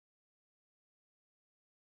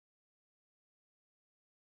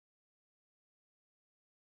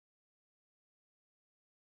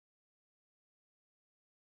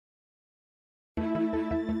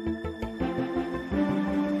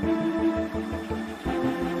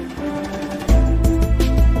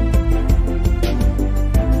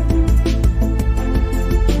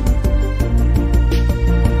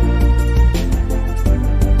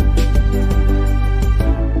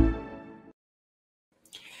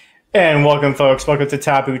And welcome, folks. Welcome to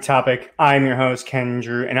Taboo Topic. I'm your host, Ken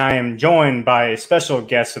Drew, and I am joined by a special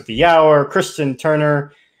guest of the hour, Kristen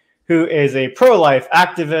Turner, who is a pro-life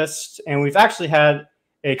activist. And we've actually had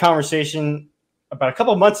a conversation about a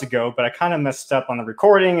couple of months ago, but I kind of messed up on the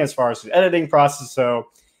recording as far as the editing process. So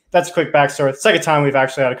that's a quick backstory. The second time we've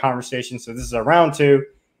actually had a conversation. So this is a round two.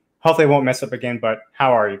 Hopefully I won't mess up again, but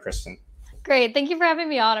how are you, Kristen? Great. Thank you for having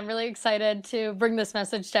me on. I'm really excited to bring this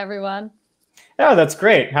message to everyone. Yeah, that's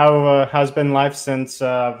great. How's been life since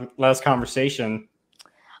last conversation?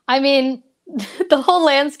 I mean, the whole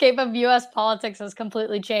landscape of U.S. politics has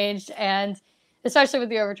completely changed, and especially with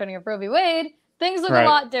the overturning of Roe v. Wade, things look a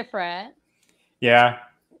lot different. Yeah,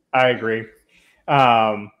 I agree.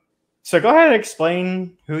 So go ahead and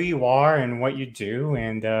explain who you are and what you do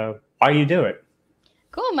and why you do it.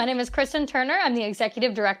 Cool. My name is Kristen Turner. I'm the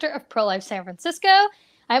executive director of Pro-Life San Francisco.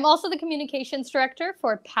 I'm also the communications director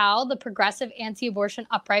for PAL, the Progressive Anti-Abortion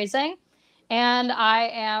Uprising. And I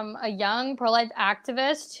am a young pro-life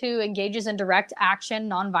activist who engages in direct action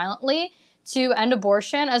nonviolently to end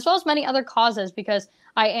abortion, as well as many other causes, because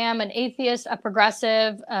I am an atheist, a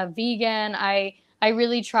progressive, a vegan. I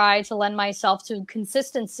really try to lend myself to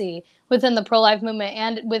consistency within the pro-life movement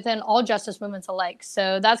and within all justice movements alike.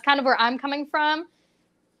 So that's kind of where I'm coming from.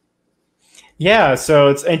 Yeah, so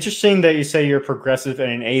it's interesting that you say you're progressive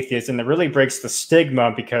and an atheist, and it really breaks the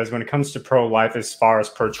stigma because when it comes to pro-life, as far as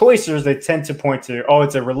pro-choicers, they tend to point to, oh,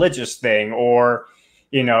 it's a religious thing, or,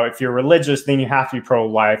 you know, if you're religious, then you have to be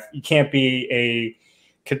pro-life. You can't be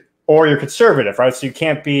or you're conservative, right? So you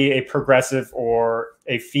can't be a progressive or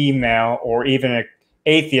a female or even an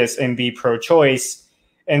atheist and be pro-choice.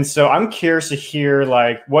 And so I'm curious to hear,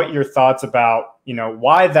 like, what your thoughts about, you know,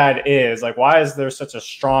 why that is. Like, why is there such a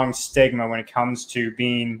strong stigma when it comes to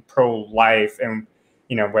being pro-life? And,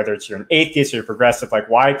 you know, whether it's you're an atheist or you're progressive, like,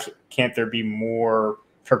 why can't there be more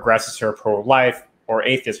progressives who are pro-life or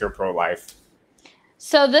atheists who are pro-life?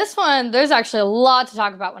 So this one, there's actually a lot to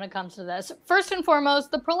talk about when it comes to this. First and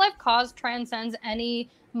foremost, the pro-life cause transcends any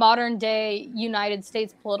modern day United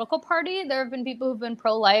States political party. There have been people who've been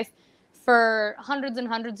pro-life for hundreds and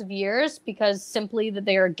hundreds of years because simply that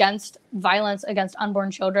they are against violence against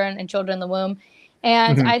unborn children and children in the womb.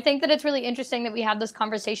 And I think that it's really interesting that we have this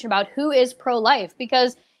conversation about who is pro-life,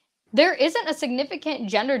 because there isn't a significant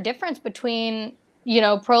gender difference between, you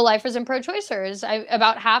know, pro-lifers and pro-choicers.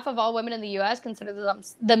 About half of all women in the U.S. consider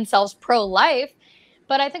themselves pro-life.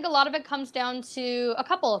 But I think a lot of it comes down to a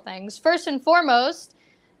couple of things. First and foremost,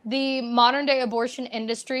 the modern day abortion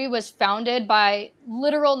industry was founded by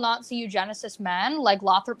literal Nazi eugenicist men like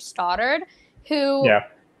Lothrop Stoddard, who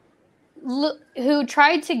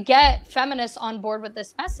tried to get feminists on board with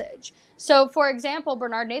this message. So, for example,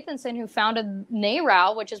 Bernard Nathanson, who founded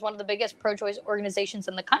NARAL, which is one of the biggest pro-choice organizations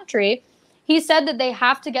in the country, he said that they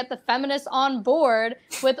have to get the feminists on board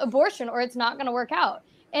with abortion or it's not going to work out.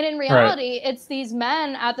 And in reality, it's these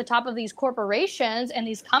men at the top of these corporations and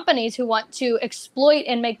these companies who want to exploit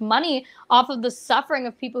and make money off of the suffering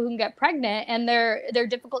of people who can get pregnant and their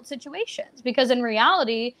difficult situations. Because in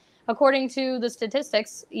reality, according to the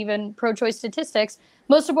statistics, even pro-choice statistics,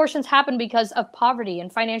 most abortions happen because of poverty and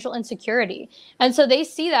financial insecurity. And so they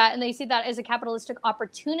see that, and they see that as a capitalistic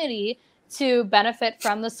opportunity to benefit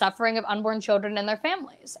from the suffering of unborn children and their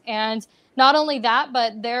families. And not only that,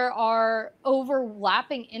 but there are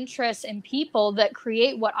overlapping interests in people that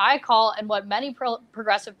create what I call, and what many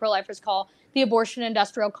progressive pro-lifers call, the abortion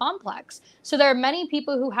industrial complex. So there are many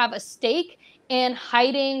people who have a stake in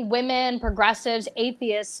hiding women, progressives,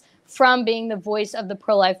 atheists from being the voice of the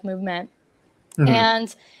pro-life movement.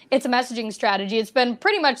 And it's a messaging strategy. It's been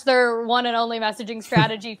pretty much their one and only messaging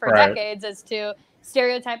strategy for decades, is to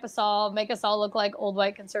stereotype us all, make us all look like old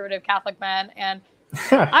white conservative Catholic men. And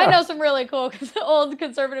I know some really cool old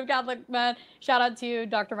conservative Catholic men. Shout out to you,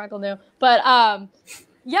 Dr. Michael New. But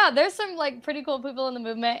yeah, there's some like pretty cool people in the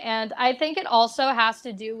movement. And I think it also has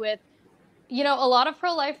to do with, you know, a lot of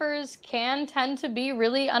pro-lifers can tend to be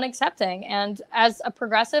really unaccepting. And as a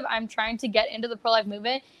progressive, I'm trying to get into the pro-life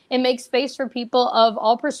movement and make space for people of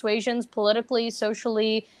all persuasions, politically,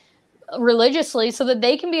 socially, religiously, so that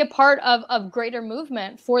they can be a part of greater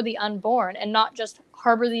movement for the unborn and not just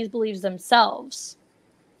harbor these beliefs themselves.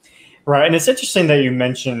 Right. And it's interesting that you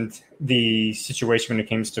mentioned the situation when it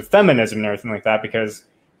comes to feminism and everything like that, because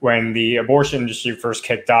when the abortion industry first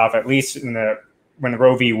kicked off, at least when the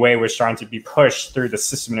Roe v. Wade was trying to be pushed through the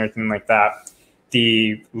system and everything like that,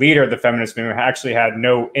 the leader of the feminist movement actually had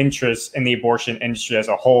no interest in the abortion industry as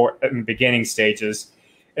a whole in the beginning stages.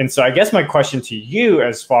 And so I guess my question to you,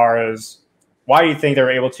 as far as why do you think they were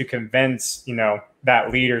able to convince, you know,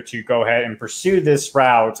 that leader to go ahead and pursue this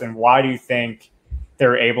route, and why do you think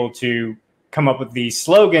they're able to come up with these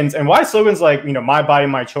slogans, and why slogans like, my body,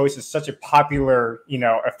 my choice is such a popular,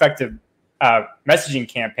 effective messaging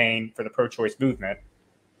campaign for the pro-choice movement.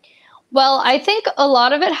 Well, I think a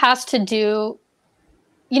lot of it has to do,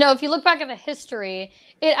 if you look back at the history,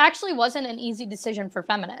 it actually wasn't an easy decision for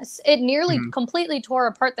feminists. It nearly completely tore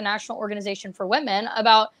apart the National Organization for Women.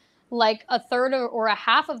 About like a third or a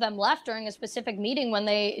half of them left during a specific meeting when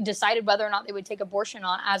they decided whether or not they would take abortion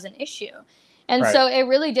on as an issue. And so it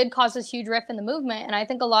really did cause this huge rift in the movement. And I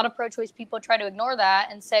think a lot of pro-choice people try to ignore that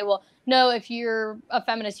and say, well, no, if you're a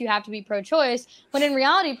feminist, you have to be pro-choice. When in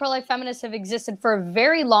reality, pro-life feminists have existed for a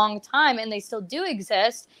very long time, and they still do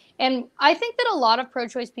exist. And I think that a lot of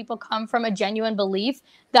pro-choice people come from a genuine belief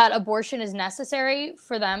that abortion is necessary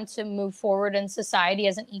for them to move forward in society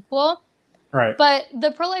as an equal. Right. But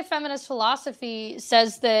the pro-life feminist philosophy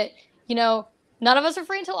says that, none of us are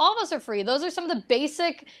free until all of us are free. Those are some of the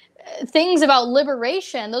basic things about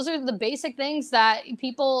liberation. Those are the basic things that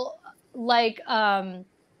people that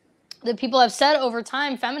people have said over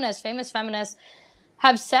time, famous feminists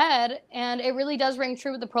have said, and it really does ring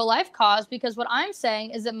true with the pro-life cause, because what I'm saying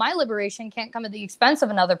is that my liberation can't come at the expense of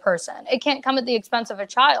another person. It can't come at the expense of a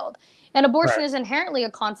child. And abortion is inherently a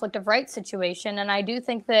conflict of rights situation. And I do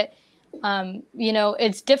think that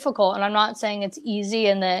it's difficult, and I'm not saying it's easy,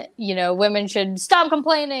 and that, women should stop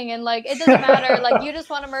complaining and it doesn't matter. You just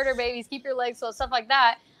want to murder babies, keep your legs full, stuff like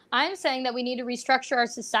that. I'm saying that we need to restructure our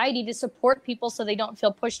society to support people so they don't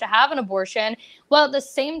feel pushed to have an abortion, while at the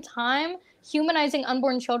same time humanizing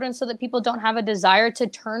unborn children so that people don't have a desire to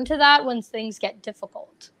turn to that when things get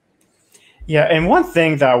difficult. Yeah, and one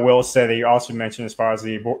thing that I will say that you also mentioned as far as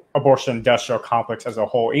the abortion industrial complex as a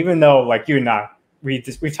whole, even though you and I,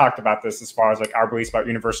 we've talked about this as far as our beliefs about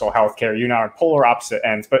universal health care. You and I are polar opposite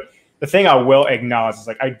ends. But the thing I will acknowledge is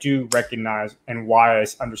I do recognize, and why I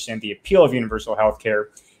understand the appeal of universal health care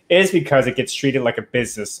is because it gets treated like a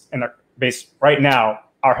business. And right now,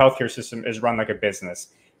 our healthcare system is run like a business.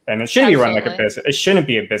 And it shouldn't be run like a business. It shouldn't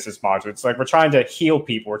be a business model. It's we're trying to heal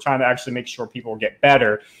people. We're trying to actually make sure people get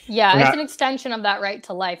better. Yeah, it's an extension of that right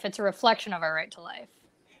to life. It's a reflection of our right to life.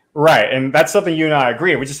 Right, and that's something you and I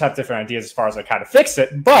agree. We just have different ideas as far as how to fix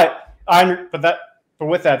it. But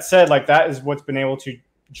with that said, that is what's been able to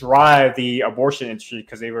drive the abortion industry,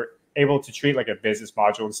 because they were able to treat a business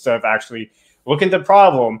module instead of actually looking at the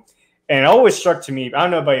problem. And it always struck to me, I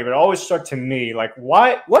don't know about you, but it always struck to me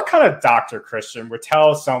what kind of doctor, Christian, would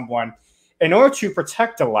tell someone, in order to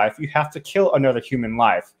protect a life, you have to kill another human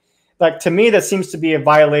life? To me, that seems to be a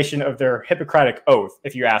violation of their Hippocratic oath,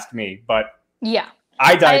 if you ask me. But yeah.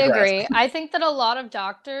 I digress. I agree. I think that a lot of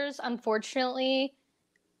doctors, unfortunately,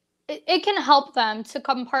 it can help them to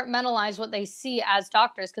compartmentalize what they see as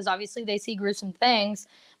doctors, because obviously they see gruesome things.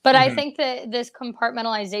 But I think that this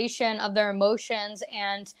compartmentalization of their emotions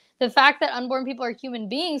and the fact that unborn people are human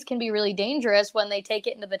beings can be really dangerous when they take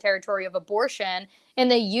it into the territory of abortion, and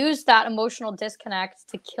they use that emotional disconnect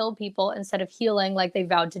to kill people instead of healing like they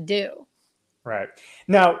vowed to do. Right.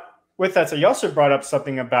 Now, with that, so you also brought up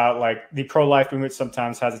something about the pro-life movement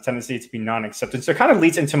sometimes has a tendency to be non-accepted. So it kind of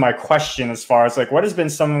leads into my question as far as what has been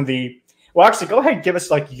some of the, well, actually go ahead and give us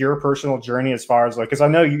your personal journey as far as because I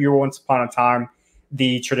know you were once upon a time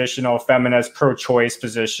the traditional feminist pro-choice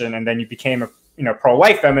position, and then you became a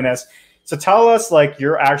pro-life feminist. So tell us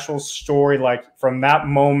your actual story, from that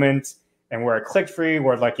moment and where it clicked for you,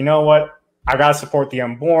 where you know what, I got to support the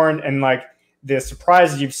unborn, and the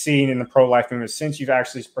surprises you've seen in the pro-life movement since you've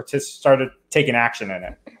actually started taking action in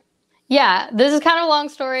it. Yeah, this is kind of a long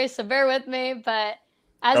story, so bear with me. But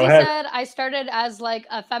as you said, I started as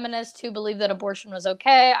a feminist who believed that abortion was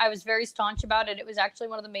okay. I was very staunch about it. It was actually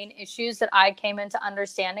one of the main issues that I came into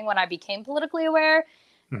understanding when I became politically aware.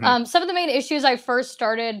 Some of the main issues I first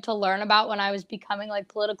started to learn about when I was becoming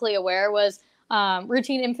politically aware was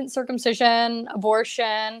routine infant circumcision,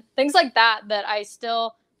 abortion, things like that I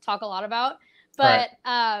still talk a lot about. But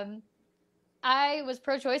I was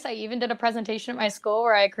pro-choice. I even did a presentation at my school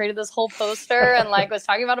where I created this whole poster and was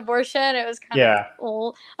talking about abortion. It was kind of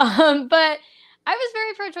cool. But I was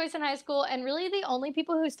very pro-choice in high school, and really the only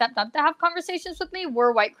people who stepped up to have conversations with me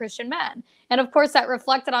were white Christian men. And of course that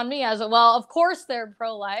reflected on me as well, of course they're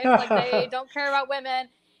pro-life. They don't care about women.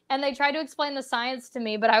 And they tried to explain the science to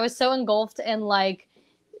me, but I was so engulfed in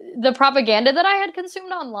the propaganda that I had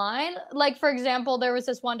consumed online. For example, there was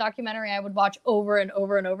this one documentary I would watch over and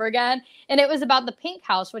over and over again, and it was about the Pink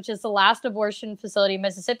House, which is the last abortion facility in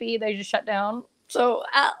Mississippi. They just shut down. So,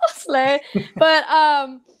 slay. But,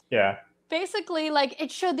 yeah. Basically, it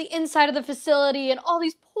showed the inside of the facility and all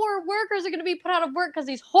these poor workers are going to be put out of work because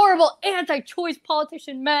these horrible anti-choice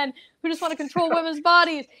politician men who just want to control women's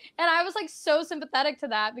bodies. And I was like so sympathetic to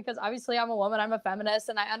that because obviously I'm a woman, I'm a feminist,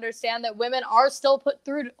 and I understand that women are still put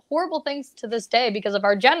through horrible things to this day because of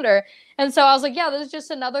our gender. And so I was like, yeah, this is just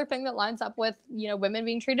another thing that lines up with, you know, women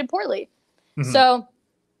being treated poorly. So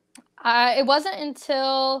it wasn't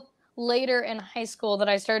until later in high school that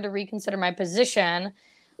I started to reconsider my position.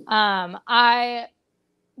 I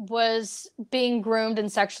was being groomed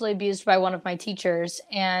and sexually abused by one of my teachers,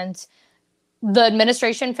 and the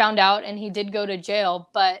administration found out and he did go to jail.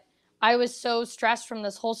 But I was so stressed from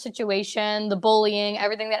this whole situation, the bullying,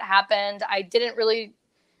 everything that happened. I didn't really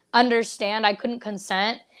understand. I couldn't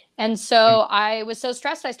consent. And so I was so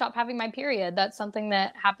stressed, I stopped having my period. That's something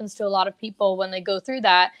that happens to a lot of people when they go through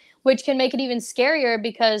that, which can make it even scarier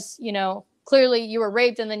because, you know, clearly you were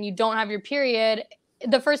raped and then you don't have your period.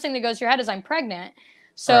 The first thing that goes to your head is I'm pregnant.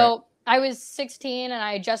 So I was 16 and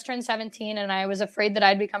I had just turned 17 and I was afraid that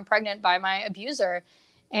I'd become pregnant by my abuser.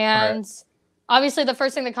 And obviously the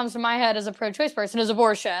first thing that comes to my head as a pro-choice person is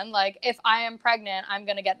abortion. Like, if I am pregnant, I'm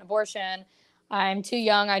going to get an abortion. I'm too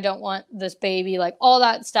young. I don't want this baby, like all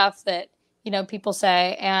that stuff that, you know, people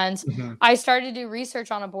say. And I started to do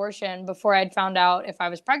research on abortion before I'd found out if I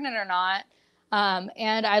was pregnant or not.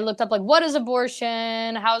 And I looked up like, what is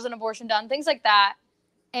abortion? How is an abortion done? Things like that.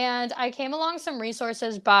 And I came along some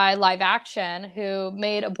resources by Live Action, who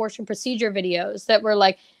made abortion procedure videos that were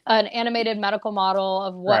like an animated medical model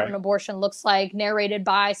of what an abortion looks like, narrated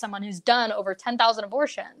by someone who's done over 10,000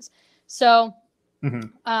 abortions. So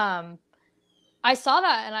I saw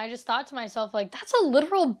that and I just thought to myself, like, that's a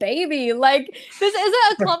literal baby. Like, this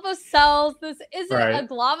isn't a clump of cells. This isn't a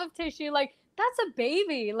glob of tissue. Like, that's a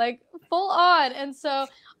baby, like, full on. And so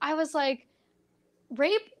I was like,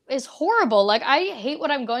 rape is horrible. Like, I hate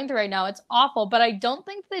what I'm going through right now. It's awful. But I don't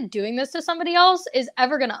think that doing this to somebody else is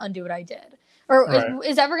ever going to undo what I did, or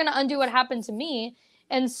is ever going to undo what happened to me.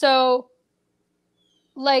 And so,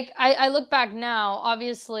 like, I look back now,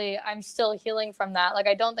 obviously I'm still healing from that. Like,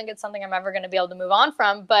 I don't think it's something I'm ever going to be able to move on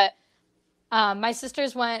from. But my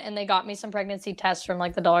sisters went and they got me some pregnancy tests from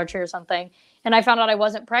like the Dollar Tree or something. And I found out I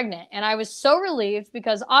wasn't pregnant. And I was so relieved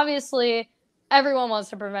because obviously everyone wants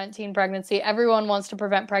to prevent teen pregnancy. Everyone wants to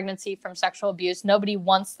prevent pregnancy from sexual abuse. Nobody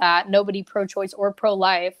wants that. Nobody pro-choice or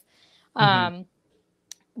pro-life.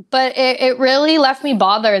 But it really left me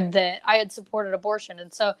bothered that I had supported abortion.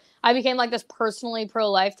 And so I became like this personally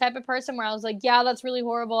pro-life type of person where I was like, yeah, that's really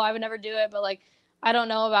horrible. I would never do it. But like, I don't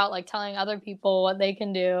know about like telling other people what they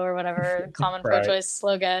can do or whatever common pro-choice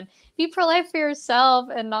slogan. Be pro-life for yourself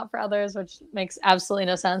and not for others, which makes absolutely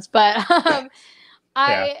no sense. But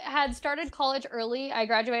I had started college early. I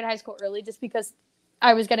graduated high school early just because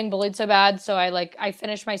I was getting bullied so bad. So I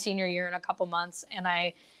finished my senior year in a couple months and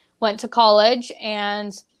I went to college,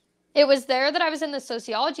 and it was there that I was in the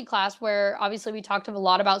sociology class where obviously we talked a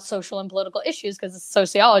lot about social and political issues because it's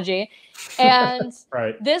sociology. And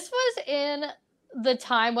this was in the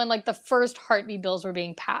time when like the first heartbeat bills were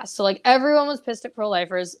being passed. So like everyone was pissed at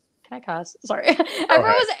pro-lifers. Can I cuss? Sorry.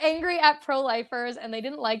 Everyone was angry at pro-lifers and they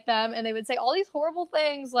didn't like them. And they would say all these horrible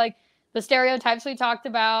things like the stereotypes we talked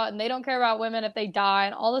about, and they don't care about women if they die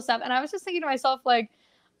and all this stuff. And I was just thinking to myself, like,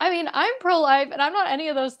 I mean, I'm pro-life and I'm not any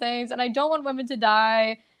of those things. And I don't want women to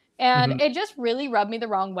die. And it just really rubbed me the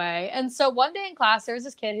wrong way. And so one day in class, there was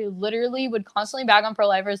this kid who literally would constantly bag on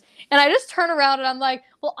pro-lifers. And I just turn around and I'm like,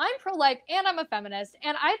 well, I'm pro-life and I'm a feminist.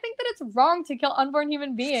 And I think that it's wrong to kill unborn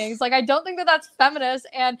human beings. Like, I don't think that that's feminist.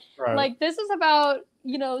 And like, this is about,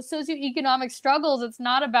 you know, socioeconomic struggles. It's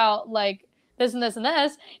not about like this and this and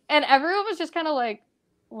this. And everyone was just kind of like,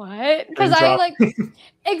 what? Because I like,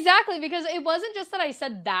 exactly, because it wasn't just that I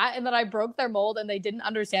said that and that I broke their mold and they didn't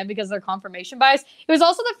understand because of their confirmation bias. It was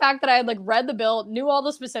also the fact that I had like read the bill, knew all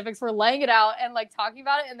the specifics, were laying it out and like talking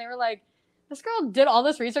about it. And they were like, this girl did all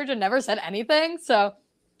this research and never said anything. So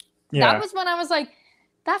that was when I was like,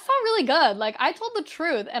 that felt really good. Like, I told the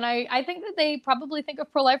truth. And I think that they probably think of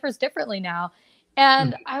pro-lifers differently now.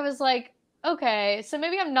 And I was like, okay, so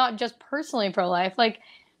maybe I'm not just personally pro-life. Like,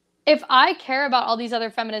 if I care about all these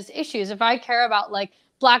other feminist issues, if I care about like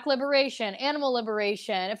Black liberation, animal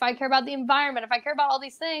liberation, if I care about the environment, if I care about all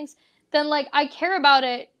these things, then like I care about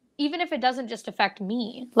it even if it doesn't just affect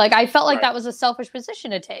me. Like, I felt like that was a selfish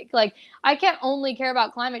position to take. Like, I can't only care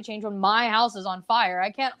about climate change when my house is on fire.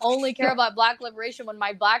 I can't only care about Black liberation when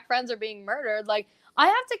my Black friends are being murdered. Like, I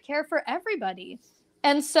have to care for everybody.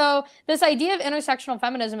 And so this idea of intersectional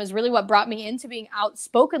feminism is really what brought me into being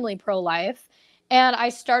outspokenly pro-life. And I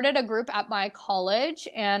started a group at my college,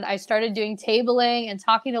 and I started doing tabling and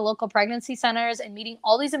talking to local pregnancy centers and meeting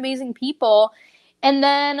all these amazing people. And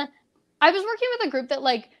then I was working with a group that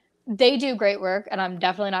like they do great work, and I'm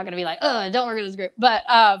definitely not going to be like, oh, don't work with this group. But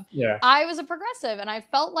Yeah. I was a progressive, and I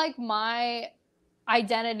felt like my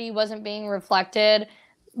identity wasn't being reflected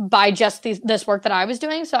by just this work that I was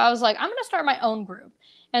doing. So I was like, I'm going to start my own group.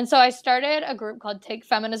 And so I started a group called Take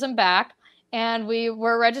Feminism Back. And we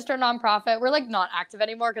were a registered nonprofit. We're like not active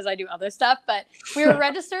anymore because I do other stuff, but we were a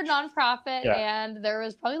registered nonprofit, Yeah. and there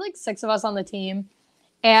was probably like 6 of us on the team.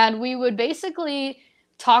 And we would basically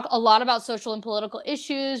talk a lot about social and political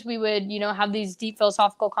issues. We would, have these deep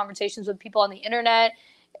philosophical conversations with people on the internet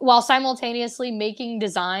while simultaneously making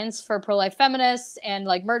designs for pro-life feminists and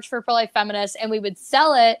like merch for pro-life feminists. And we would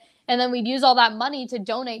sell it. And then we'd use all that money to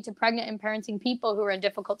donate to pregnant and parenting people who are in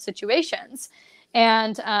difficult situations.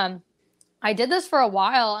 And I did this for a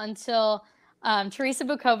while until Teresa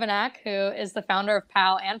Bukovac, who is the founder of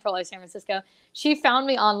POW and Pro-Life San Francisco, she found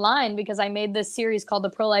me online because I made this series called the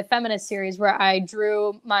Pro-Life Feminist series, where I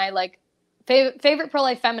drew my like favorite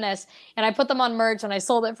pro-life feminists, and I put them on merch, and I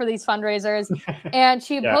sold it for these fundraisers. And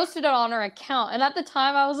she posted it on her account. And at the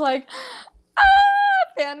time I was like,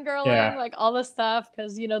 fangirling, like all this stuff,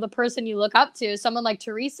 because the person you look up to, someone like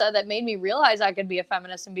Teresa that made me realize I could be a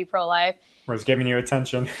feminist and be pro-life, was giving you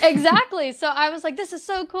attention. Exactly. So I was like, this is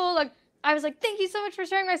so cool. Like, I was like, thank you so much for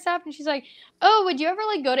sharing my stuff. And she's like, oh, would you ever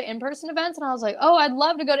like go to in-person events? And I was like, oh, I'd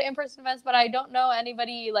love to go to in-person events, but I don't know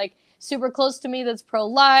anybody like super close to me that's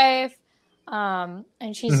pro-life. And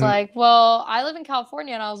she's like, well, I live in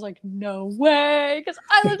California. And I was like, no way, because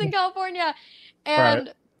I lived in California.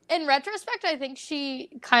 And in retrospect, I think she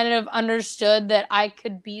kind of understood that I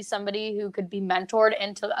could be somebody who could be mentored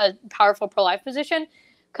into a powerful pro-life position.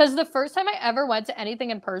 Because the first time I ever went to anything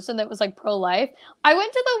in person that was like pro-life, I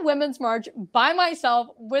went to the Women's March by myself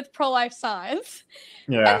with pro-life signs.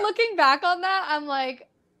 Yeah. And looking back on that, I'm like,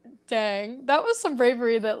 dang, that was some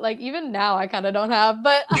bravery that like even now I kind of don't have.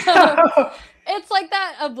 But it's like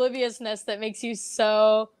that obliviousness that makes you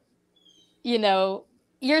so,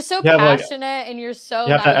 you're so passionate and you're so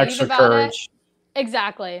you have that extra about courage. It.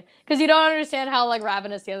 Exactly. Because you don't understand how like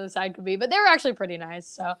ravenous the other side could be. But they were actually pretty nice.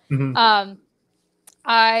 So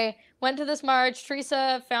I went to this march.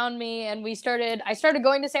 Teresa found me, and I started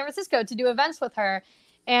going to San Francisco to do events with her.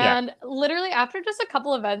 And literally after just a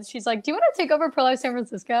couple events, she's like, do you want to take over Pro-Life San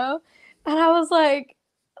Francisco? And I was like,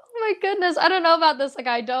 oh my goodness, I don't know about this. Like,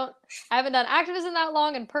 I haven't done activism that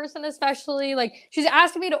long in person, especially. Like, she's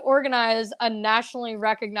asking me to organize a nationally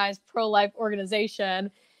recognized pro-life organization.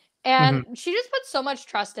 And she just put so much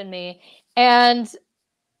trust in me. And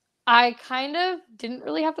I kind of didn't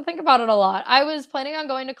really have to think about it a lot. I was planning on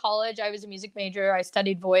going to college. I was a music major. I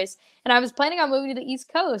studied voice. And I was planning on moving to the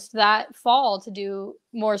East Coast that fall to do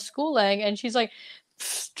more schooling. And she's like,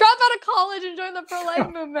 drop out of college and join the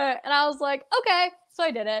pro-life movement. And I was like, okay. So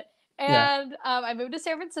I did it. And I moved to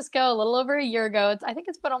San Francisco a little over a year ago. I think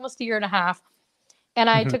it's been almost a year and a half. And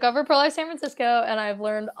I took over Pro-Life San Francisco, and I've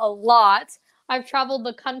learned a lot. I've traveled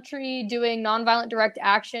the country doing nonviolent direct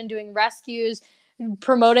action, doing rescues,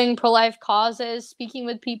 promoting pro-life causes, speaking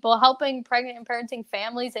with people, helping pregnant and parenting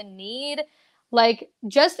families in need, like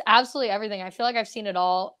just absolutely everything. I feel like I've seen it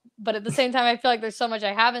all, but at the same time, I feel like there's so much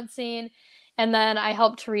I haven't seen. And then I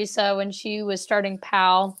helped Teresa when she was starting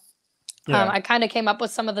POW. I kind of came up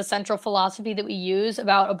with some of the central philosophy that we use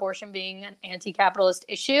about abortion being an anti-capitalist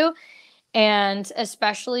issue. And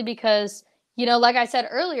especially because, like I said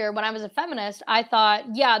earlier, when I was a feminist, I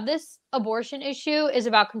thought, this abortion issue is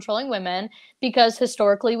about controlling women because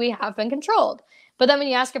historically we have been controlled. But then when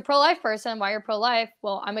you ask a pro-life person why you're pro-life,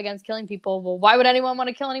 well, I'm against killing people. Well, why would anyone want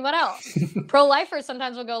to kill anyone else? Pro-lifers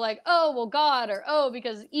sometimes will go like, oh, well, God, or oh,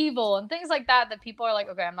 because evil and things like that people are like,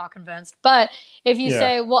 okay, I'm not convinced. But if you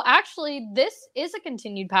say, well, actually, this is a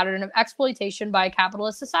continued pattern of exploitation by a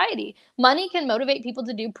capitalist society. Money can motivate people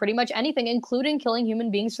to do pretty much anything, including killing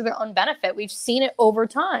human beings for their own benefit. We've seen it over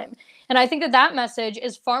time. And I think that message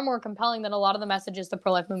is far more compelling than a lot of the messages the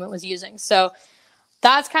pro-life movement was using. So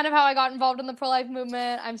that's kind of how I got involved in the pro-life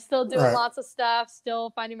movement. I'm still doing lots of stuff, still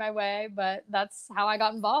finding my way, but that's how I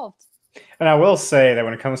got involved. And I will say that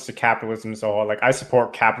when it comes to capitalism as a whole, like I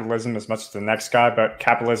support capitalism as much as the next guy, but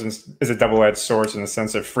capitalism is a double-edged sword in the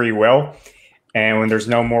sense of free will. And when there's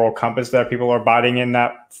no moral compass that people are abiding in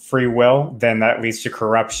that free will, then that leads to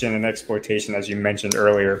corruption and exploitation, as you mentioned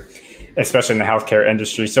earlier, especially in the healthcare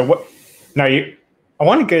industry. So I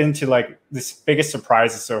want to get into like this biggest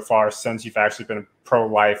surprises so far since you've actually been a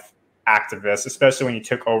pro-life activist, especially when you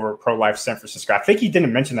took over Pro-Life San Francisco. I think you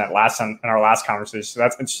didn't mention that last time in our last conversation, so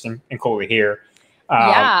that's interesting and cool to hear.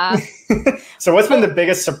 So what's been the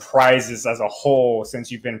biggest surprises as a whole since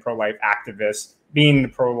you've been pro-life activist, being the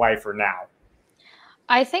pro-lifer now?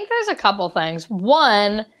 I think there's a couple things.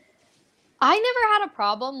 One, I never had a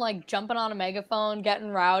problem like jumping on a megaphone, getting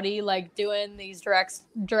rowdy, like doing these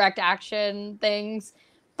direct action things.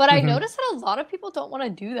 But I Hmm. noticed that a lot of people don't want to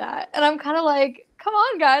do that. And I'm kind of like, come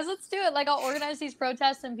on, guys, let's do it. Like, I'll organize these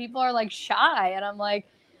protests and people are like shy. And I'm like,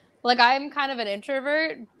 I'm kind of an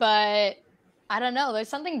introvert, but I don't know. There's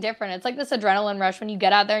something different. It's like this adrenaline rush when you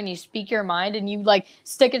get out there and you speak your mind and you like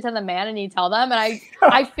stick it to the man and you tell them. And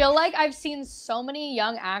I feel like I've seen so many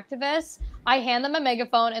young activists. I hand them a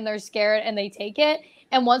megaphone and they're scared and they take it.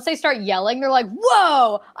 And once they start yelling, they're like,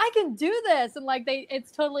 whoa, I can do this. And like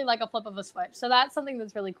it's totally like a flip of a switch. So that's something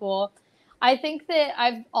that's really cool. I think that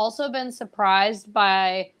I've also been surprised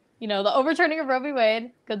by, the overturning of Roe v.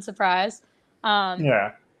 Wade. Good surprise.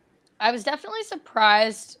 Yeah. I was definitely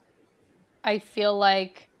surprised. I feel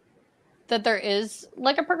like that there is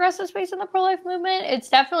like a progressive space in the pro-life movement. It's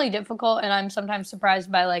definitely difficult, and I'm sometimes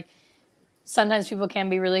surprised by like sometimes people can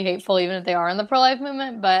be really hateful even if they are in the pro-life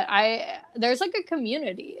movement, but there's like a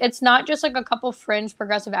community. It's not just like a couple fringe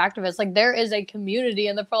progressive activists. Like there is a community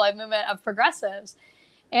in the pro-life movement of progressives.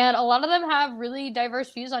 And a lot of them have really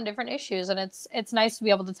diverse views on different issues, and it's nice to be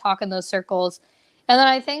able to talk in those circles. And then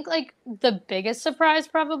I think like the biggest surprise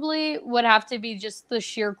probably would have to be just the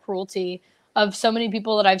sheer cruelty of so many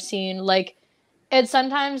people that I've seen. Like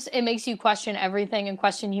sometimes it makes you question everything and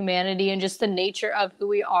question humanity and just the nature of who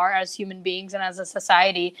we are as human beings and as a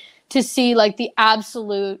society, to see like the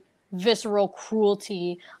absolute visceral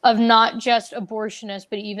cruelty of not just abortionists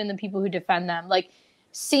but even the people who defend them. Like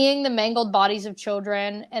seeing the mangled bodies of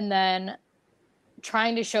children and then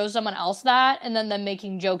trying to show someone else that and then them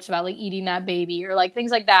making jokes about like eating that baby or like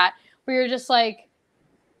things like that, where you're just like,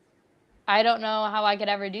 I don't know how I could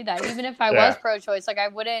ever do that. Even if I was pro-choice, like I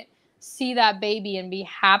wouldn't see that baby and be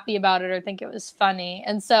happy about it or think it was funny.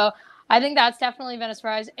 And so I think that's definitely been a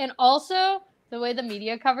surprise. And also the way the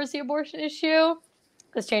media covers the abortion issue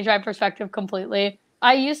has changed my perspective completely.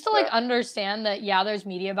 I used to like understand that, yeah, there's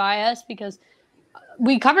media bias because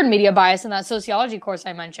we covered media bias in that sociology course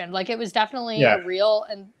I mentioned. Like it was definitely a real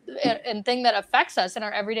and thing that affects us in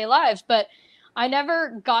our everyday lives. But I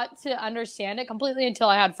never got to understand it completely until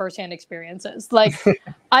I had firsthand experiences. Like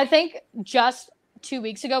I think just 2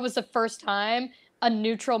 weeks ago was the first time a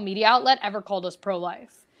neutral media outlet ever called us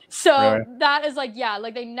pro-life. So that is like, yeah,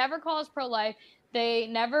 like they never call us pro-life. They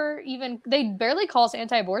barely call us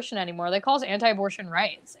anti-abortion anymore. They call us anti-abortion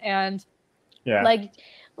rights. And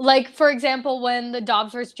like for example, when the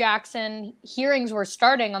Dobbs versus Jackson hearings were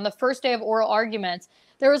starting on the first day of oral arguments,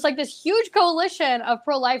 there was like this huge coalition of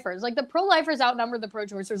pro-lifers. Like the pro-lifers outnumbered the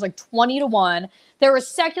pro-choicers like 20-1. There were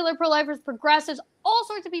secular pro-lifers, progressives, all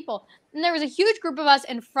sorts of people. And there was a huge group of us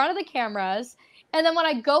in front of the cameras. And then when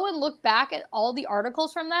I go and look back at all the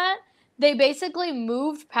articles from that, they basically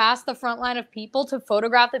moved past the front line of people to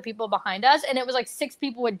photograph the people behind us. And it was like 6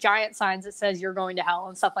 people with giant signs that says you're going to hell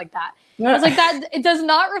and stuff like that. I was like, that it does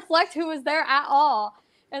not reflect who was there at all.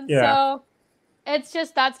 And so it's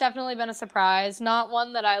just, that's definitely been a surprise. Not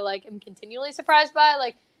one that I like am continually surprised by.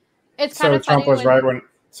 Like it's kind of Trump funny was right when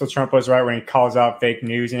Trump was right when he calls out fake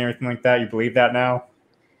news and everything like that. You believe that now?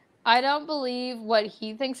 I don't believe what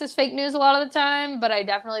he thinks is fake news a lot of the time, but I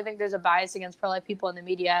definitely think there's a bias against pro-life people in the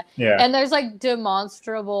media. And there's like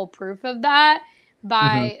demonstrable proof of that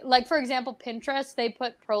by like, for example, Pinterest, they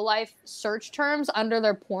put pro-life search terms under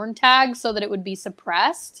their porn tags so that it would be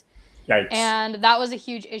suppressed. Yikes. And that was a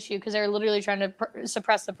huge issue because they were literally trying to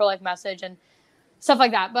suppress the pro-life message and stuff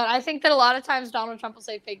like that. But I think that a lot of times Donald Trump will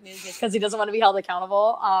say fake news just because he doesn't want to be held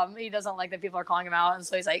accountable. He doesn't like that people are calling him out. And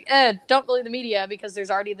so he's like, don't believe the media, because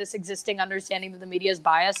there's already this existing understanding that the media is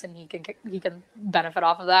biased and he can benefit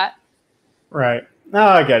off of that. Right. No,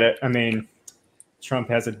 I get it. I mean, Trump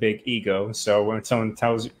has a big ego. So when someone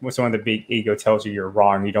with the big ego tells you you're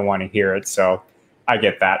wrong, you don't want to hear it. So I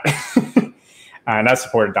get that. And I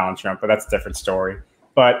supported Donald Trump, but that's a different story.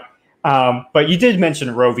 But you did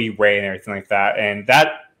mention Roe v. Wade and everything like that. And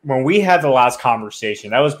that, when we had the last conversation,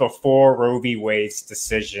 that was before Roe v. Wade's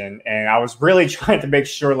decision. And I was really trying to make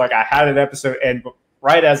sure like I had an episode and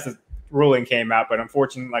right as the ruling came out. But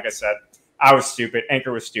unfortunately, like I said, I was stupid.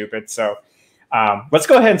 Anchor was stupid. So let's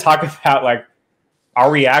go ahead and talk about like our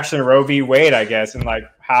reaction to Roe v. Wade, I guess, and like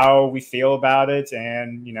how we feel about it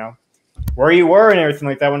and, where you were and everything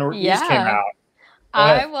like that when the news came out.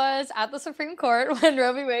 I was at the Supreme Court when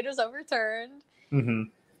Roe v. Wade was overturned.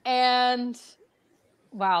 And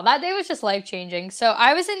wow, that day was just life-changing. So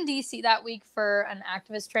I was in D.C. that week for an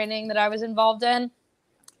activist training that I was involved in.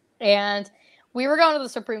 And we were going to the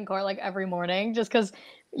Supreme Court like every morning just because,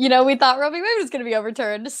 we thought Roe v. Wade was going to be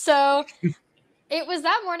overturned. So it was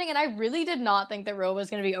that morning, and I really did not think that Roe was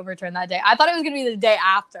going to be overturned that day. I thought it was going to be the day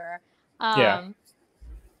after.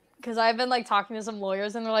 because I've been like talking to some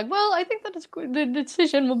lawyers and they're like, well, I think that the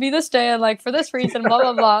decision will be this day and like for this reason, blah,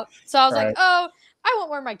 blah, blah. So I was like, oh, I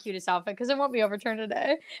won't wear my cutest outfit because it won't be overturned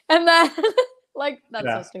today. And then like, that's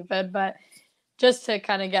so stupid, but just to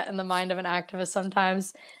kind of get in the mind of an activist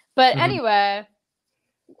sometimes. But anyway,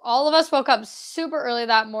 all of us woke up super early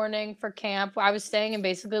that morning for camp. I was staying in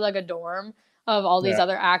basically like a dorm of all these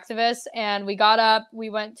other activists. And we got up, we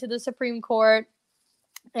went to the Supreme Court,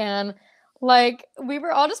 and like we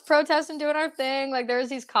were all just protesting, doing our thing. Like there was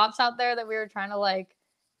these cops out there that we were trying to like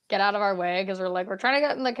get out of our way because we're like, we're trying to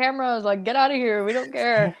get in the cameras, like get out of here, we don't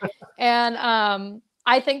care. And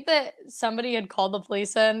I think that somebody had called the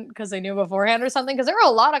police in because they knew beforehand or something, because there were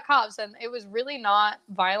a lot of cops and it was really not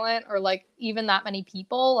violent or like even that many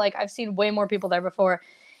people. Like I've seen way more people there before.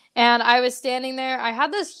 And I was standing there. I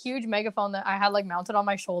had this huge megaphone that I had like mounted on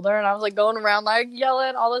my shoulder, and I was like going around like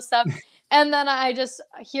yelling all this stuff. And then I just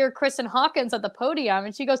hear Kristen Hawkins at the podium,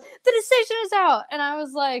 and she goes, "The decision is out." And I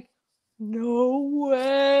was like, no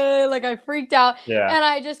way. Like I freaked out. And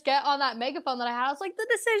I just get on that megaphone that I had. I was like, the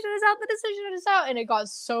decision is out. The decision is out. And it got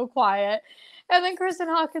so quiet. And then Kristen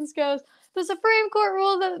Hawkins goes, the Supreme Court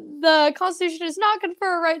ruled that the Constitution does not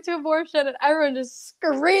confer a right to abortion. And everyone just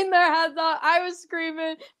screamed their heads off. I was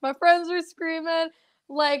screaming. My friends were screaming.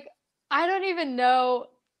 Like, I don't even know.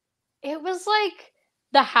 It was like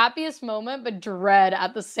the happiest moment, but dread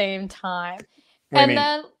at the same time. And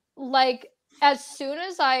then, like, as soon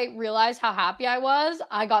as I realized how happy I was,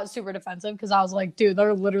 I got super defensive because I was like, dude,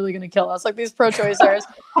 they're literally going to kill us, like these pro-choicers.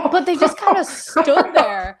 But they just kind of stood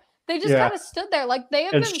there. They just kind of stood there. Like, they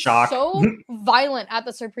have been so violent at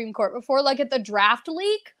the Supreme Court before. Like, at the draft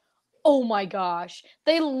leak, oh my gosh.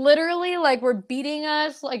 They literally, like, were beating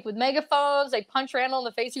us, like, with megaphones. They punched Randall in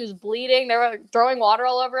the face. He was bleeding. They were throwing water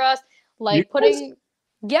all over us. Like,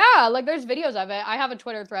 yeah, like, there's videos of it. I have a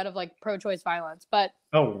Twitter thread of, like, pro-choice violence. But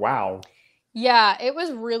oh, wow. Yeah, it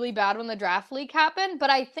was really bad when the draft leak happened, but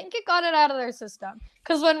I think it got it out of their system.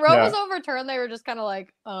 Because when Roe was overturned, they were just kind of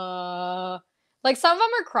like, like some of them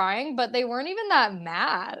are crying, but they weren't even that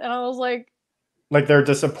mad. And I was like they're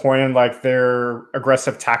disappointed, like their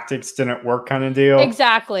aggressive tactics didn't work kind of deal.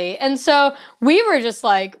 Exactly. And so we were just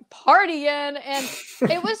like partying,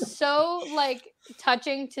 and it was so like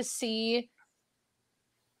touching to see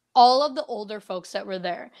all of the older folks that were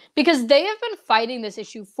there, because they have been fighting this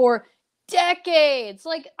issue for decades.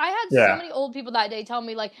 Like, I had so many old people that day tell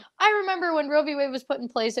me, like, I remember when Roe v. Wade was put in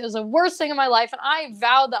place, it was the worst thing in my life, and I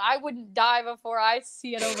vowed that I wouldn't die before I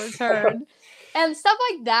see it overturned. And stuff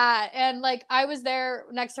like that. And, like, I was there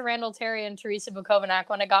next to Randall Terry and Teresa Bukovac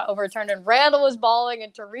when it got overturned, and Randall was bawling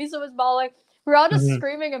and Teresa was bawling. We were all just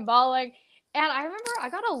screaming and bawling. And I remember I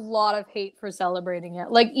got a lot of hate for celebrating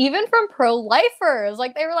it. Like, even from pro-lifers.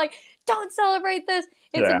 Like, they were like, don't celebrate this.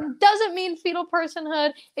 It doesn't mean fetal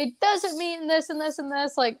personhood. It doesn't mean this and this and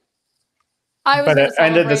this. Like, I was going to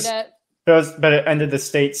celebrate it. But it ended the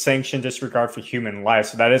state-sanctioned disregard for human life,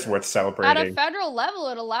 so that is worth celebrating. At a federal level,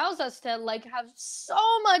 it allows us to, like, have so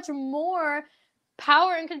much more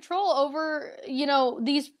power and control over, you know,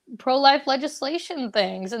 these pro-life legislation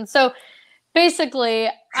things. And so, basically,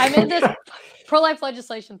 I'm in this pro-life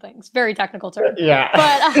legislation things. Very technical term. Yeah.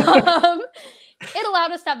 But it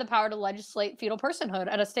allowed us to have the power to legislate fetal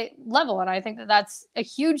personhood at a state level. And I think that that's a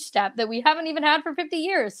huge step that we haven't even had for 50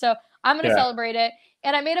 years. So I'm going to celebrate it.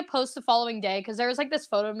 And I made a post the following day because there was like this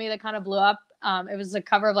photo of me that kind of blew up. It was the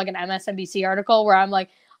cover of like an MSNBC article where I'm like,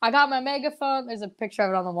 I got my megaphone. There's a picture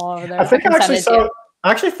of it on the wall over there. I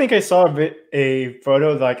actually think I saw a photo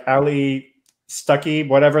of like Ali Stuckey,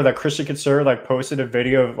 whatever, that Christian conservative, like posted a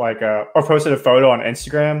video of like or posted a photo on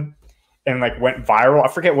Instagram and like went viral.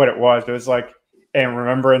 I forget what it was, but it was like in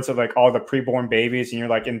remembrance of like all the preborn babies, and you're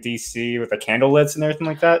like in DC with the candle lights and everything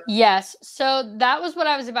like that. Yes. So that was what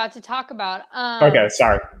I was about to talk about. Okay,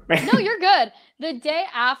 sorry. No, you're good. The day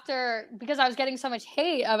after, because I was getting so much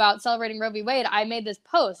hate about celebrating Roe v. Wade, I made this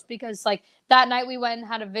post because like that night we went and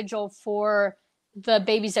had a vigil for the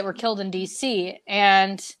babies that were killed in DC.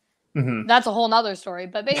 And that's a whole nother story.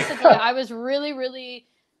 But basically, I was really, really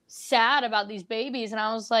sad about these babies. And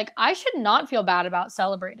I was like, I should not feel bad about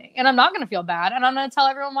celebrating. And I'm not going to feel bad. And I'm going to tell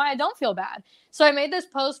everyone why I don't feel bad. So I made this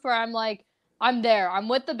post where I'm like, I'm there. I'm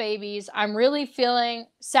with the babies. I'm really feeling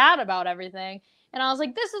sad about everything. And I was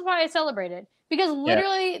like, this is why I celebrated. Because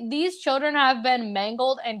literally these children have been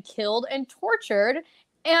mangled and killed and tortured.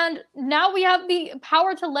 And now we have the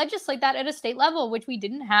power to legislate that at a state level, which we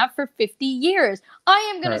didn't have for 50 years.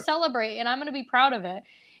 I am going to celebrate, and I'm going to be proud of it.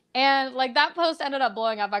 And like that post ended up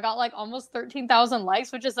blowing up. I got like almost 13,000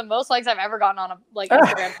 likes, which is the most likes I've ever gotten on a like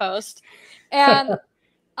Instagram post. And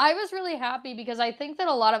I was really happy because I think that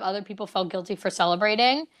a lot of other people felt guilty for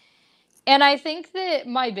celebrating. And I think that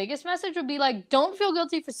my biggest message would be like, don't feel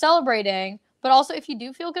guilty for celebrating, but also if you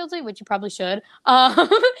do feel guilty, which you probably should,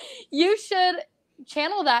 you should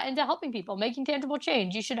channel that into helping people, making tangible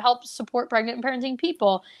change. You should help support pregnant and parenting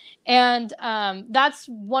people. And that's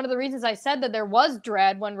one of the reasons I said that there was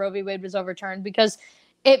dread when Roe v. Wade was overturned, because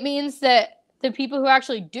it means that the people who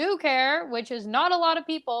actually do care, which is not a lot of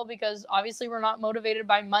people, because obviously we're not motivated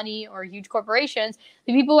by money or huge corporations,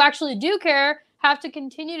 the people who actually do care have to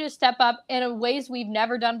continue to step up in ways we've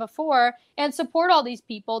never done before and support all these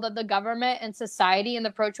people that the government and society and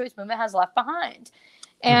the pro-choice movement has left behind.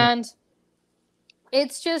 And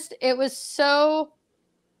it was so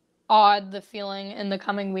odd, the feeling in the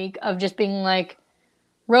coming week of just being like,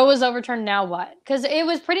 Roe was overturned, now what? Because it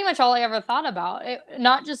was pretty much all I ever thought about.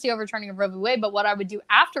 Not just the overturning of Roe v. Wade, but what I would do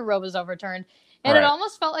after Roe was overturned. And it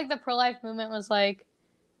almost felt like the pro-life movement was like,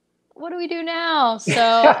 what do we do now?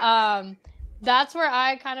 So that's where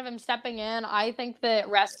I kind of am stepping in. I think that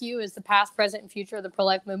rescue is the past, present, and future of the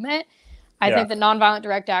pro-life movement. I think that nonviolent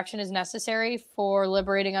direct action is necessary for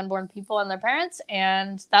liberating unborn people and their parents.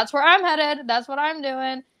 And that's where I'm headed. That's what I'm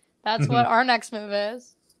doing. That's what our next move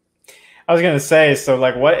is. I was going to say, so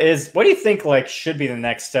like, what do you think like should be the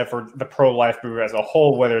next step for the pro-life movement as a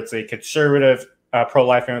whole, whether it's a conservative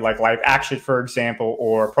pro-life movement like Life Action, for example,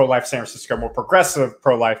 or Pro-Life San Francisco, more progressive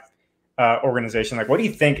pro-life organization? Like, what do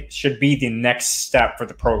you think should be the next step for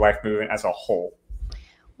the pro-life movement as a whole?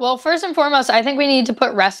 Well, first and foremost, I think we need to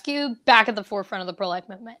put rescue back at the forefront of the pro-life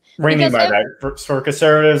movement. What do you mean by that? For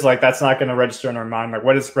conservatives, like, that's not going to register in our mind. Like,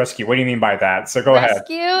 what is rescue? What do you mean by that? So go ahead.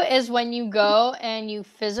 Rescue is when you go and you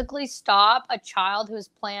physically stop a child who is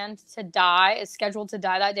planned to die, is scheduled to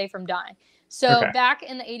die that day, from dying. So back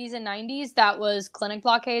in the 80s and 90s, that was clinic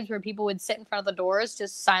blockades where people would sit in front of the doors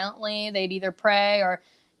just silently. They'd either pray or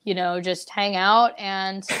just hang out,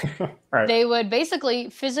 and they would basically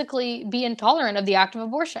physically be intolerant of the act of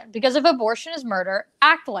abortion. Because if abortion is murder,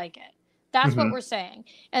 act like it. That's what we're saying.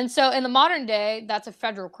 And so in the modern day, that's a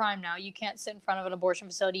federal crime now. You can't sit in front of an abortion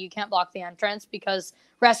facility. You can't block the entrance, because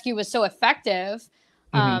rescue was so effective.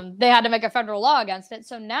 They had to make a federal law against it.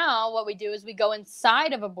 So now what we do is we go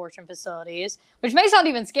inside of abortion facilities, which may sound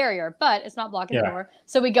even scarier, but it's not blocking the door.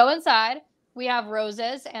 So we go inside. We have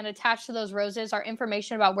roses, and attached to those roses are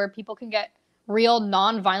information about where people can get real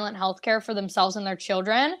non-violent healthcare for themselves and their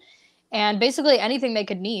children, and basically anything they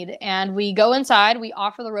could need. And we go inside, we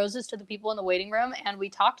offer the roses to the people in the waiting room, and we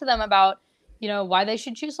talk to them about, why they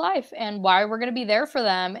should choose life and why we're going to be there for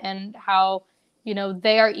them, and how,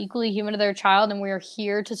 they are equally human to their child, and we are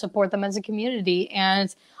here to support them as a community.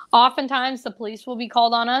 And oftentimes the police will be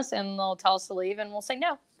called on us, and they'll tell us to leave, and we'll say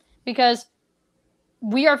no, because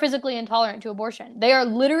we are physically intolerant to abortion. They are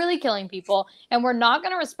literally killing people, and we're not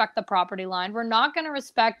going to respect the property line. We're not going to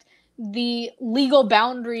respect the legal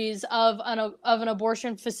boundaries of an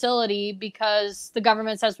abortion facility because the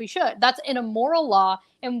government says we should. That's an immoral law,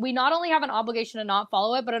 and we not only have an obligation to not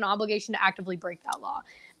follow it, but an obligation to actively break that law.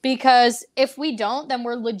 Because if we don't, then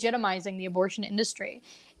we're legitimizing the abortion industry.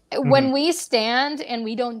 When we stand and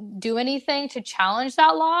we don't do anything to challenge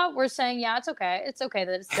that law, we're saying, yeah, it's okay. It's okay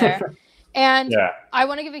that it's there. And I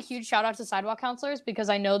want to give a huge shout out to sidewalk counselors, because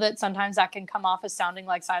I know that sometimes that can come off as sounding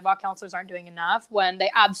like sidewalk counselors aren't doing enough, when they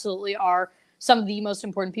absolutely are some of the most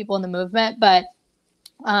important people in the movement. But,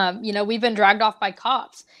 we've been dragged off by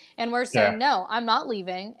cops, and we're saying, no, I'm not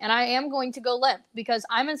leaving, and I am going to go limp, because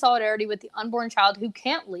I'm in solidarity with the unborn child who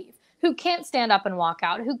can't leave, who can't stand up and walk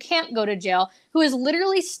out, who can't go to jail, who is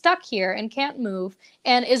literally stuck here and can't move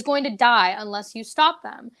and is going to die unless you stop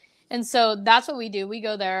them. And so that's what we do. We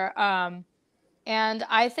go there. And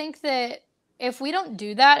I think that if we don't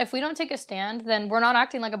do that, if we don't take a stand, then we're not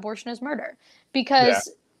acting like abortion is murder. Because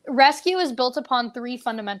rescue is built upon 3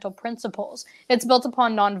 fundamental principles. It's built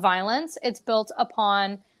upon nonviolence. It's built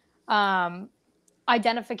upon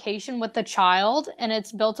identification with the child. And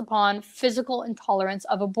it's built upon physical intolerance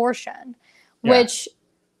of abortion, which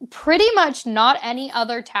pretty much not any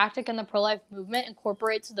other tactic in the pro-life movement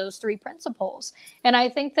incorporates those 3 principles. And I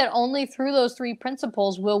think that only through those 3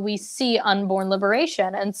 principles will we see unborn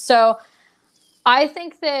liberation. And so I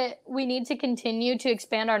think that we need to continue to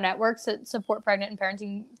expand our networks that support pregnant and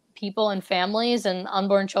parenting people and families and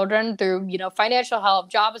unborn children through, financial help,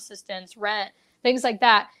 job assistance, rent, things like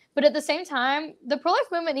that. But at the same time, the pro-life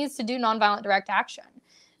movement needs to do nonviolent direct action.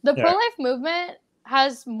 The pro-life movement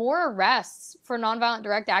has more arrests for nonviolent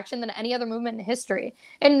direct action than any other movement in history.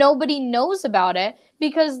 And nobody knows about it,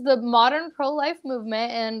 because the modern pro-life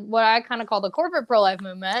movement, and what I kind of call the corporate pro-life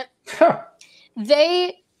movement,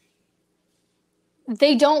 they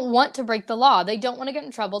they don't want to break the law. They don't want to get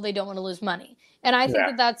in trouble. They don't want to lose money. And I think Yeah.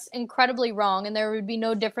 that that's incredibly wrong. And there would be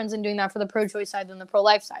no difference in doing that for the pro-choice side than the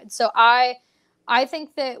pro-life side. So I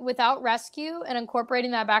think that without rescue and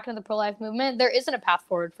incorporating that back into the pro-life movement, there isn't a path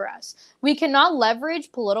forward for us. We cannot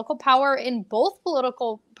leverage political power in both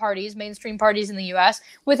political parties, mainstream parties in the U.S.,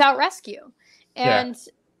 without rescue. And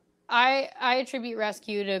I attribute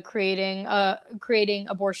rescue to creating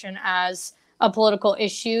abortion as a political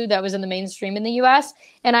issue that was in the mainstream in the U.S.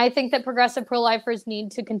 And I think that progressive pro-lifers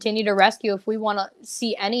need to continue to rescue if we want to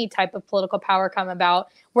see any type of political power come about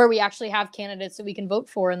where we actually have candidates that we can vote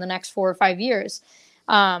for in the next 4 or 5 years.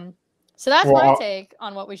 So that's my take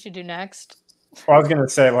on what we should do next. Well, I was going to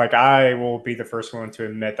say, like, I will be the first one to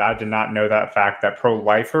admit that I did not know that fact that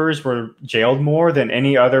pro-lifers were jailed more than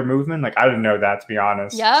any other movement. Like, I didn't know that, to be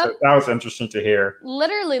honest. Yeah. So that was interesting to hear.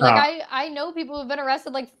 Literally, like, I know people who've been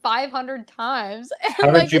arrested like 500 times.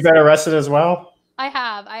 Haven't like, you been arrested as well? I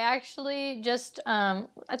have. I actually just, I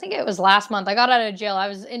think it was last month. I got out of jail. I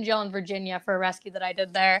was in jail in Virginia for a rescue that I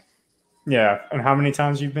did there. Yeah. And how many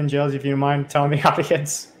times you've been jailed, if you don't mind telling me how it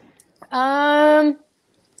is? I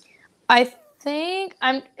think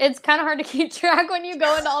it's kind of hard to keep track when you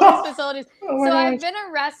go into all these facilities. So I've been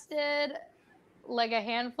arrested like a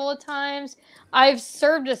handful of times. I've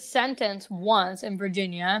served a sentence once in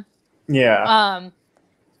Virginia. Yeah.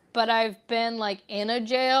 But I've been like in a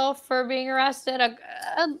jail for being arrested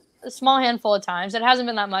a small handful of times. It hasn't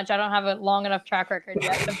been that much. I don't have a long enough track record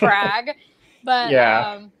yet to brag. But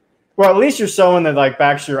yeah. Well, at least you're someone that like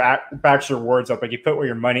backs your words up. Like you put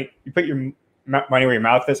your money where your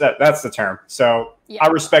mouth is. That's the term. So I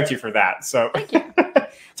respect you for that. So thank you.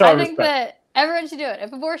 I think that everyone should do it.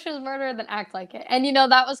 If abortion is murder, then act like it. And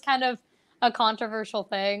that was kind of a controversial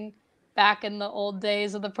thing back in the old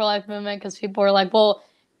days of the pro-life movement because people were like, well,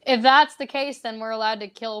 if that's the case, then we're allowed to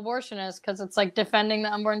kill abortionists because it's like defending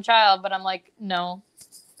the unborn child. But I'm like, no,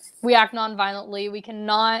 we act non-violently. We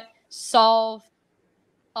cannot solve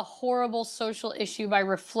a horrible social issue by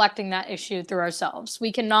reflecting that issue through ourselves.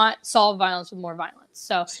 We cannot solve violence with more violence.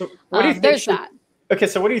 So what do you think there's that. Okay,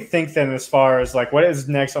 so what do you think then as far as like what is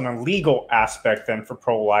next on a legal aspect then for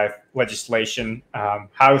pro-life legislation?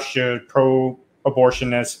 How should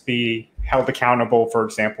pro-abortionists be held accountable, for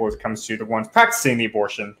example, as it comes to the ones practicing the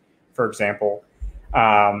abortion, for example?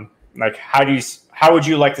 Like how would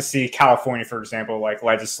you like to see California, for example, like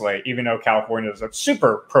legislate, even though California is a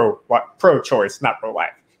super pro-choice, not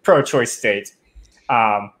pro-life, pro-choice state?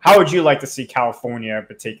 How would you like to see California in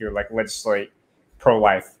particular like legislate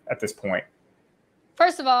pro-life at this point?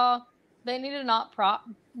 First of all, they need to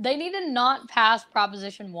not pass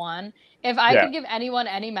Proposition 1. If I could give anyone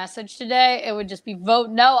any message today, it would just be vote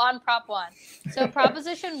no on Prop 1. So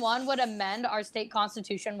Proposition 1 would amend our state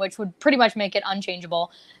constitution, which would pretty much make it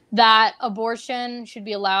unchangeable, that abortion should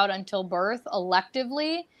be allowed until birth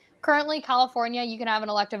electively. Currently, California, you can have an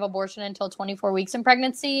elective abortion until 24 weeks in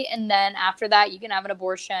pregnancy. And then after that, you can have an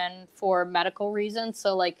abortion for medical reasons.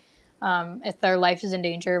 So like if their life is in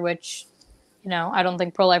danger, which... I don't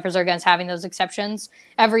think pro-lifers are against having those exceptions.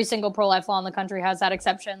 Every single pro-life law in the country has that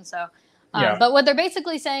exception. So, but what they're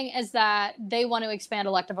basically saying is that they want to expand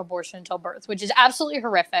elective abortion until birth, which is absolutely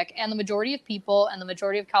horrific. And the majority of people and the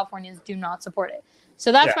majority of Californians do not support it.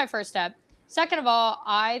 So that's my first step. Second of all,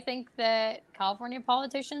 I think that California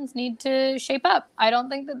politicians need to shape up. I don't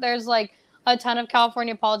think that there's like a ton of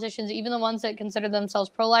California politicians, even the ones that consider themselves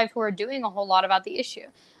pro-life, who are doing a whole lot about the issue.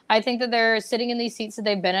 I think that they're sitting in these seats that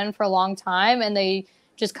they've been in for a long time, and they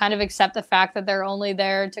just kind of accept the fact that they're only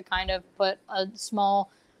there to kind of put a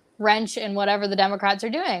small wrench in whatever the Democrats are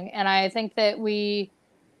doing. And I think that we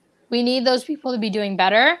need those people to be doing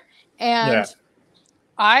better. And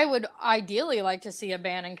I would ideally like to see a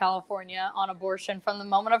ban in California on abortion from the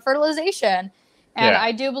moment of fertilization. And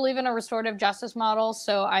I do believe in a restorative justice model,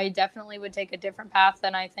 so I definitely would take a different path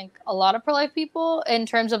than I think a lot of pro-life people in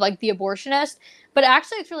terms of like the abortionist. But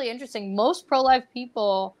actually, it's really interesting. Most pro-life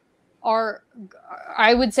people are,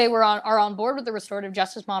 I would say, are on board with the restorative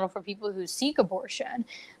justice model for people who seek abortion.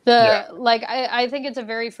 I think it's a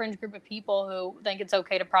very fringe group of people who think it's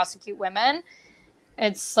okay to prosecute women.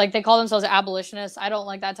 It's like they call themselves abolitionists. I don't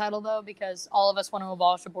like that title though, because all of us want to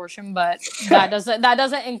abolish abortion, but that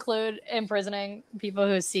doesn't include imprisoning people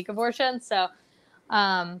who seek abortion. So,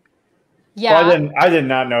 Well, I did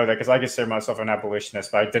not know that because I consider myself an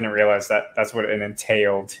abolitionist, but I didn't realize that that's what it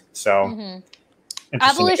entailed. So,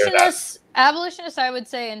 abolitionists, I would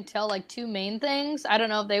say, entail like two main things. I don't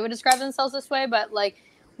know if they would describe themselves this way, but like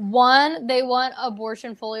one, they want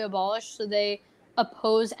abortion fully abolished, so they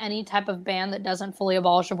oppose any type of ban that doesn't fully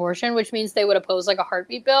abolish abortion, which means they would oppose like a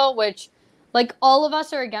heartbeat bill, which like all of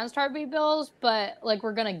us are against heartbeat bills, but like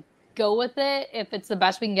we're gonna go with it if it's the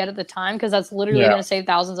best we can get at the time, because that's literally gonna save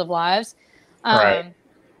thousands of lives. Right.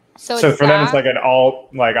 So So it's for them, it's that. like an all,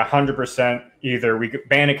 like 100%, either we could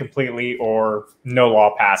ban it completely or no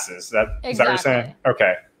law passes. Is that what you're saying?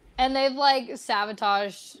 Okay. And they've like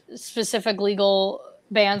sabotaged specific legal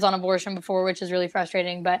bans on abortion before, which is really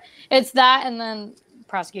frustrating. But it's that, and then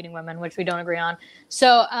prosecuting women, which we don't agree on.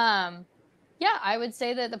 So, yeah, I would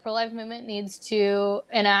say that the pro-life movement needs to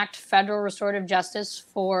enact federal restorative justice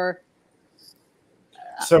for.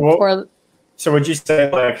 So would you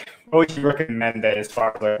say, like, what would you recommend that as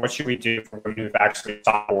far as, like, what should we do for women who've actually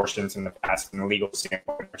stopped abortions in the past from a legal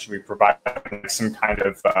standpoint? Should we provide some kind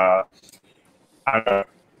of, I don't know,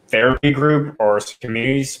 therapy group or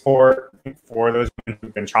community support for those women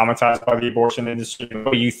who've been traumatized by the abortion industry?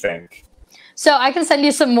 What do you think? So I can send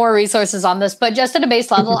you some more resources on this, but just at a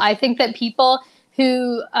base level, I think that people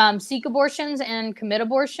who seek abortions and commit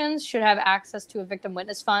abortions should have access to a victim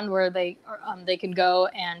witness fund where they can go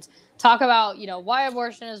and talk about, why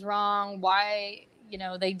abortion is wrong, why,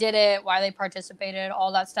 they did it, why they participated,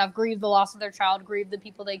 all that stuff, grieve the loss of their child, grieve the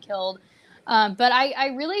people they killed. But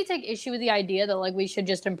I really take issue with the idea that like we should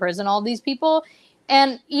just imprison all these people.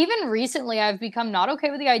 And even recently, I've become not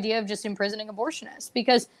okay with the idea of just imprisoning abortionists,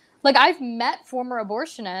 because like I've met former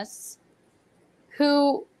abortionists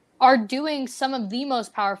who are doing some of the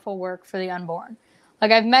most powerful work for the unborn.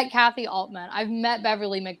 Like I've met Kathy Altman, I've met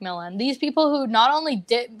Beverly McMillan. These people who not only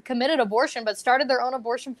committed abortion, but started their own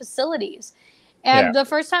abortion facilities. And the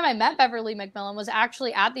first time I met Beverly McMillan was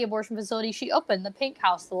actually at the abortion facility she opened, the Pink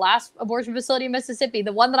House, the last abortion facility in Mississippi,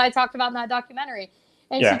 the one that I talked about in that documentary.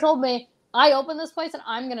 And she told me, I opened this place and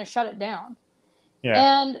I'm going to shut it down.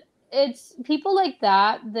 And it's people like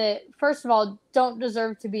that first of all, don't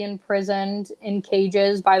deserve to be imprisoned in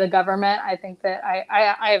cages by the government. I think that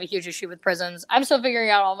I have a huge issue with prisons. I'm still figuring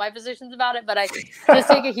out all my positions about it, but I just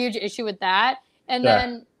take a huge issue with that. And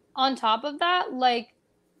then on top of that, like,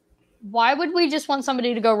 why would we just want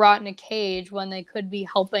somebody to go rot in a cage when they could be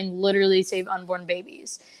helping literally save unborn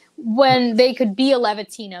babies? When they could be a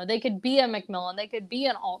Levatino, they could be a McMillan, they could be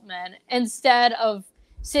an Altman, instead of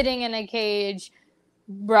sitting in a cage,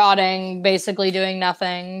 rotting, basically doing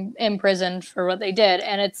nothing, imprisoned for what they did.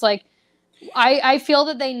 And it's like, I feel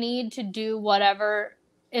that they need to do whatever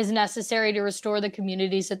is necessary to restore the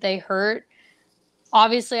communities that they hurt.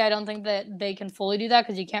 Obviously, I don't think that they can fully do that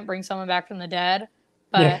because you can't bring someone back from the dead.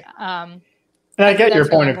 But and I get your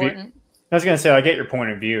point of view. I was going to say, I get your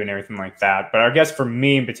point of view and everything like that. But I guess for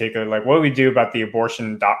me in particular, like what do we do about the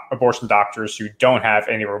abortion doctors who don't have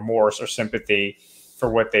any remorse or sympathy for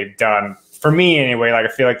what they've done? For me, anyway, like I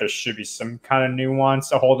feel like there should be some kind of nuance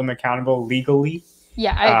to hold them accountable legally.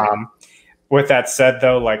 Yeah, I agree. With that said,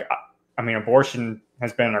 though, like I mean, abortion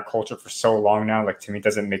has been in our culture for so long now. Like to me, it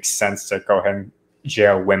doesn't make sense to go ahead and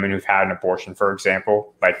jail women who've had an abortion, for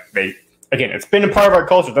example. Like it's been a part of our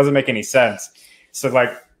culture. It doesn't make any sense. So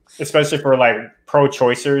like, especially for like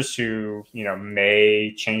pro-choicers who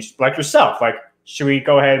may change, like yourself. Like, should we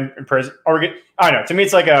go ahead and imprison or I don't know. To me,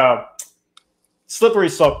 it's like a slippery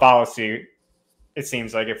slope fallacy. It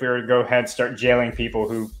seems like if we were to go ahead and start jailing people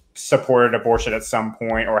who supported abortion at some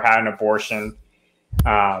point or had an abortion.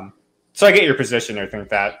 So I get your position or think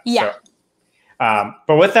that. Yeah. So,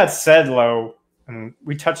 but with that said, Lo, I mean,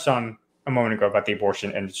 we touched on a moment ago about the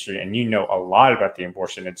abortion industry, and you know a lot about the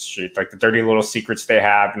abortion industry, like the dirty little secrets they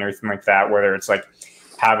have and everything like that, whether it's like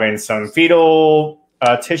having some fetal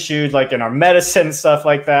tissue, like in our medicine and stuff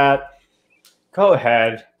like that. Go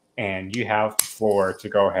ahead, and you have the floor to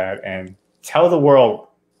go ahead and tell the world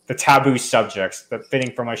the taboo subjects that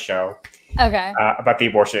fitting for my show. Okay. About the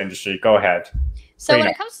abortion industry. Go ahead. So when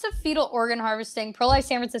it comes to fetal organ harvesting, Pro-Life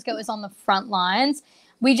San Francisco is on the front lines.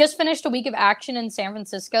 We just finished a week of action in San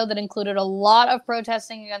Francisco that included a lot of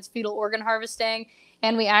protesting against fetal organ harvesting,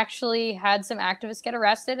 and we actually had some activists get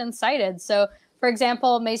arrested and cited. So, for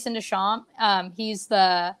example, Mason Deschamps, he's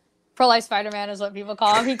the Pro-Life Spider-Man is what people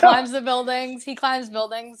call him. He climbs the buildings. He climbs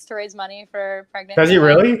buildings to raise money for pregnant women. Does he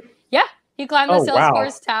really? Yeah. He climbed the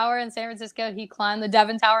Salesforce Tower in San Francisco. He climbed the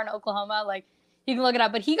Devon Tower in Oklahoma. Like, you can look it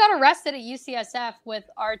up. But he got arrested at UCSF with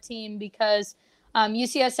our team because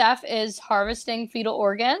UCSF is harvesting fetal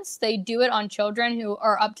organs. They do it on children who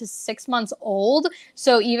are up to 6 months old.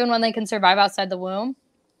 So even when they can survive outside the womb.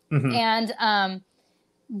 Mm-hmm. And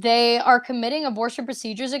they are committing abortion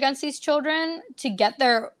procedures against these children to get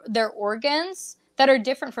their organs that are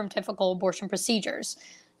different from typical abortion procedures.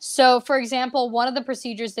 So, for example, one of the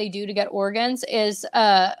procedures they do to get organs is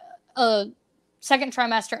a second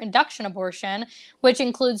trimester induction abortion, which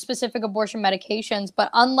includes specific abortion medications. But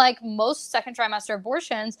unlike most second trimester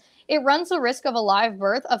abortions, it runs the risk of a live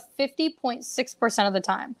birth of 50.6% of the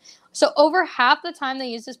time. So over half the time they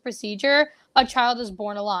use this procedure, a child is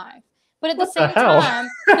born alive. But at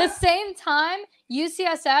the same time,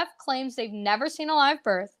 UCSF claims they've never seen a live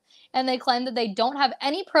birth, and they claim that they don't have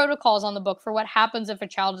any protocols on the book for what happens if a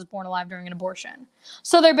child is born alive during an abortion.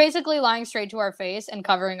 So they're basically lying straight to our face and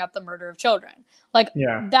covering up the murder of children. Like,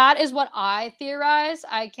 that is what I theorize.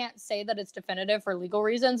 I can't say that it's definitive for legal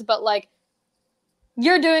reasons, but like,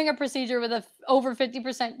 you're doing a procedure with a over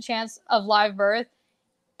 50% chance of live birth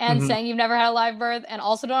and saying you've never had a live birth and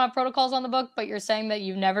also don't have protocols on the book, but you're saying that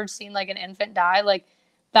you've never seen like an infant die. Like,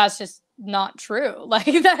 that's just not true. Like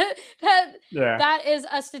that is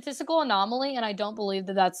a statistical anomaly, and I don't believe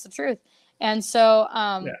that that's the truth. And so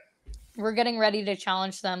we're getting ready to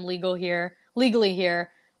challenge them legally here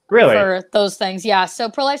for those things. Yeah. So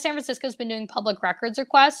Pro-Life San Francisco has been doing public records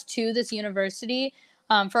requests to this university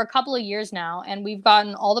for a couple of years now, and we've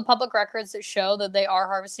gotten all the public records that show that they are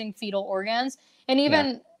harvesting fetal organs, and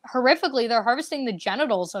even horrifically, they're harvesting the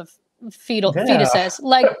genitals of fetuses.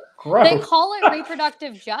 Like, they call it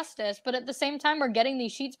reproductive justice, but at the same time, we're getting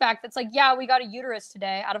these sheets back that's like, yeah, we got a uterus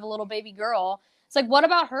today out of a little baby girl. It's like, what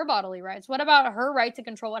about her bodily rights? What about her right to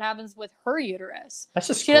control what happens with her uterus? That's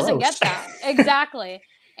just she doesn't get that. Exactly.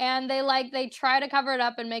 And they try to cover it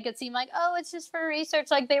up and make it seem like, oh, it's just for research.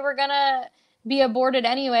 Like, they were gonna be aborted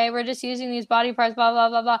anyway. We're just using these body parts, blah, blah,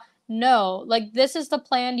 blah, blah. No, like, this is the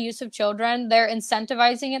planned use of children. They're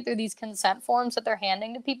incentivizing it through these consent forms that they're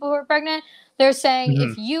handing to people who are pregnant. They're saying,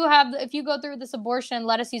 if you go through this abortion,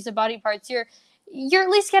 let us use the body parts. You're at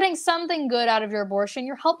least getting something good out of your abortion.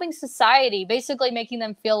 You're helping society, basically making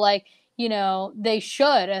them feel like, you know, they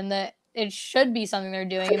should, and that it should be something they're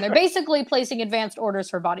doing. And they're basically placing advanced orders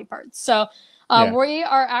for body parts. So we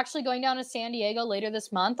are actually going down to San Diego later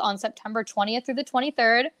this month on September 20th through the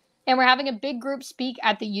 23rd. And we're having a big group speak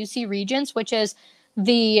at the UC Regents, which is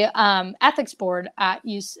the ethics board at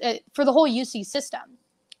for the whole UC system.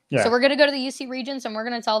 Yeah. So we're going to go to the UC Regents and we're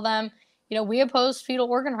going to tell them, you know, we oppose fetal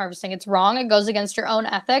organ harvesting. It's wrong. It goes against your own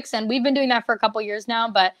ethics. And we've been doing that for a couple years now,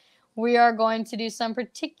 but we are going to do some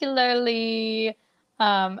particularly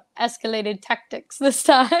escalated tactics this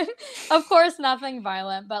time. Of course, nothing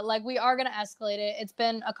violent, but like, we are going to escalate it. It's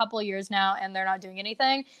been a couple of years now and they're not doing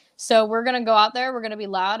anything. So we're going to go out there, we're going to be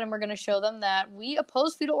loud, and we're going to show them that we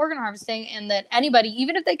oppose fetal organ harvesting and that anybody,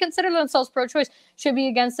 even if they consider themselves pro-choice, should be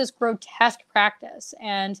against this grotesque practice.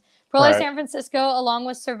 And Pro-Life San Francisco, along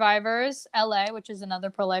with Survivors LA, which is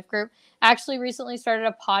another pro-life group, actually recently started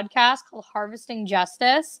a podcast called Harvesting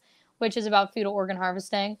Justice, which is about fetal organ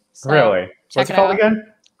harvesting. So really? What's it called again?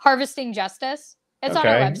 Harvesting Justice. It's on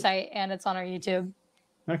our website and it's on our YouTube.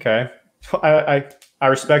 Okay. I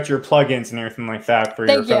respect your plugins and everything like that for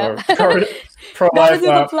your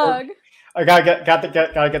pro-life plug. I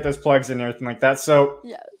gotta get those plugs and everything like that. So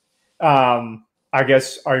I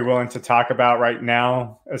guess, are you willing to talk about right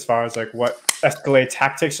now as far as like what escalate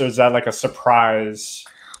tactics, or is that like a surprise?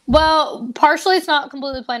 Well, partially it's not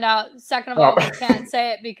completely planned out. Second of all, we can't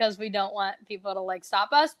say it because we don't want people to like stop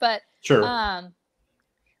us. But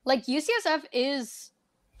like, UCSF is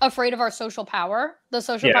afraid of our social power, the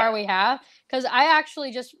social power we have. Because I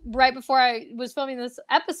actually just right before I was filming this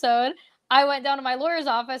episode, I went down to my lawyer's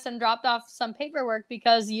office and dropped off some paperwork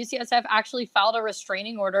because UCSF actually filed a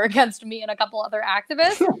restraining order against me and a couple other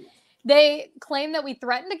activists. They claim that we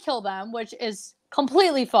threatened to kill them, which is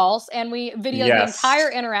completely false. And we videoed the entire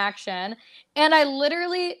interaction. And I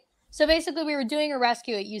literally, so basically we were doing a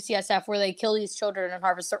rescue at UCSF where they kill these children and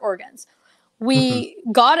harvest their organs. We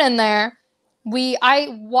got in there. When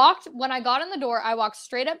I got in the door, I walked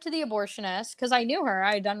straight up to the abortionist because I knew her.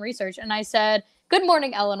 I had done research. And I said, "Good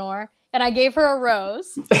morning, Eleanor." And I gave her a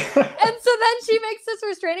rose. And so then she makes this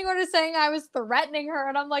restraining order saying I was threatening her.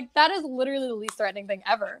 And I'm like, that is literally the least threatening thing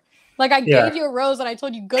ever. Like, I gave you a rose and I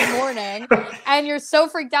told you good morning. And you're so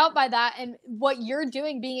freaked out by that. And what you're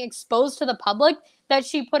doing, being exposed to the public, that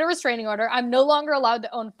she put a restraining order. I'm no longer allowed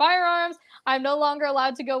to own firearms. I'm no longer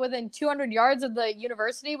allowed to go within 200 yards of the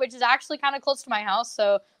university, which is actually kind of close to my house.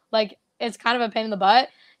 So, like, it's kind of a pain in the butt.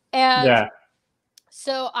 And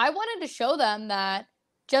so I wanted to show them that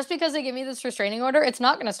just because they give me this restraining order, it's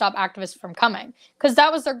not going to stop activists from coming, because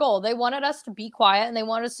that was their goal. They wanted us to be quiet and they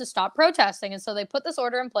wanted us to stop protesting. And so they put this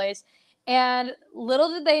order in place. And little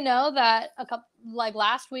did they know that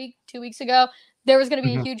last week, 2 weeks ago, there was going to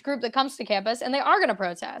be a huge group that comes to campus and they are going to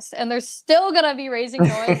protest, and they're still going to be raising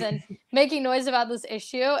noise and making noise about this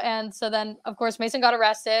issue. And so then, of course, Mason got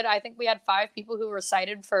arrested. I think we had 5 people who were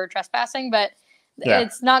cited for trespassing, but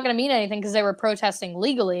It's not going to mean anything because they were protesting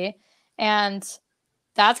legally. And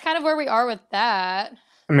that's kind of where we are with that.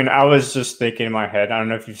 I mean, I was just thinking in my head, I don't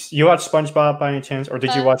know if you watched SpongeBob by any chance, or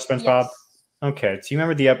did you watch SpongeBob? Yes. Okay, do you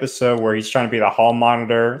remember the episode where he's trying to be the hall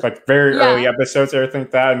monitor, like very early episodes, everything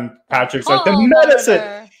like that, and Patrick's like, the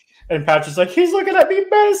medicine! And Patrick's like, he's looking at me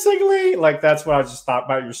menacingly! Like, that's what I just thought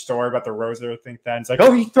about your story about the rose or everything like that. And it's like,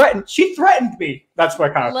 oh, she threatened me! That's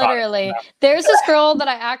what I kind of thought. Literally. There's this girl that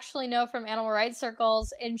I actually know from animal rights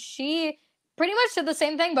circles, and she pretty much did the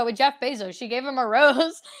same thing, but with Jeff Bezos. She gave him a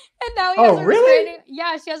rose, and now he has a restraining.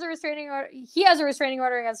 Yeah, she has a restraining order. He has a restraining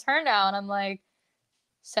order against her now, and I'm like,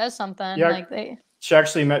 says something. Yeah, like she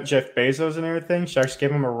actually met Jeff Bezos and everything. She actually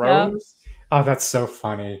gave him a rose. Yep. Oh, that's so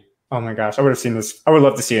funny. Oh my gosh, I would have seen this. I would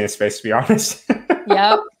love to see it in his face, to be honest.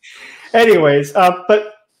 Yep. Anyways,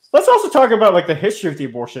 but let's also talk about like the history of the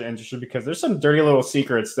abortion industry, because there's some dirty little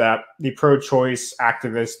secrets that the pro-choice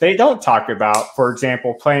activists, they don't talk about. For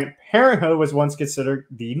example, Planned Parenthood was once considered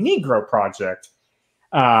the Negro Project,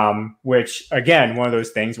 which again, one of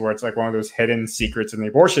those things where it's like one of those hidden secrets in the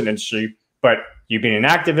abortion industry. But you being an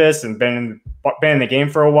activist and been in the game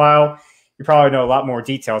for a while, you probably know a lot more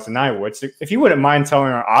details than I would. So if you wouldn't mind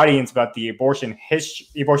telling our audience about the abortion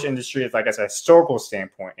industry, as like as a historical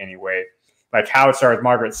standpoint, anyway, like how it started with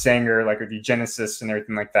Margaret Sanger, like with eugenicists and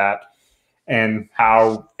everything like that, and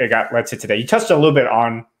how it got led to today. You touched a little bit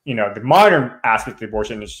on, the modern aspect of the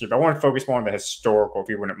abortion industry, but I want to focus more on the historical, if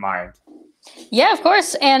you wouldn't mind. Yeah, of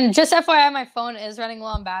course. And just FYI, my phone is running low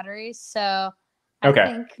on batteries, so I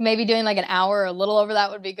think maybe doing like an hour or a little over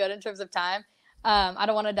that would be good in terms of time. I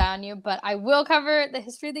don't want to die on you, but I will cover the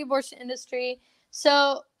history of the abortion industry.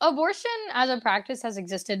 So abortion as a practice has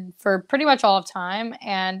existed for pretty much all of time,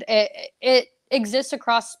 and it exists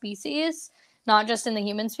across species, not just in the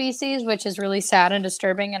human species, which is really sad and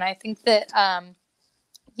disturbing. And I think that,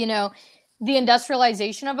 the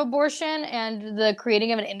industrialization of abortion and the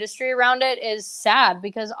creating of an industry around it is sad,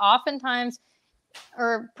 because oftentimes,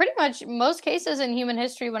 or pretty much most cases in human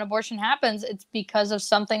history, when abortion happens, it's because of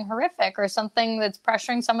something horrific or something that's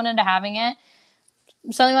pressuring someone into having it,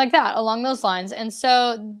 something like that, along those lines. And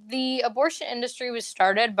so the abortion industry was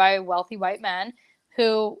started by wealthy white men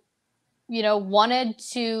who, wanted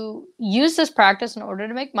to use this practice in order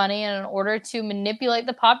to make money and in order to manipulate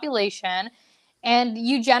the population. And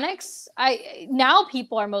eugenics, now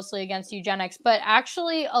people are mostly against eugenics, but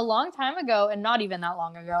actually a long time ago, and not even that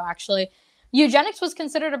long ago, actually, eugenics was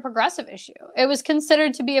considered a progressive issue. It was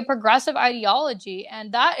considered to be a progressive ideology,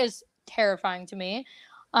 and that is terrifying to me.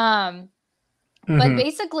 But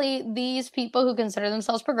basically, these people who consider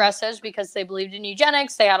themselves progressives because they believed in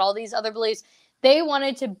eugenics, they had all these other beliefs, they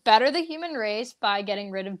wanted to better the human race by getting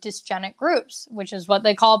rid of dysgenic groups, which is what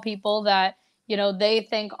they call people that, they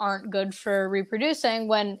think aren't good for reproducing,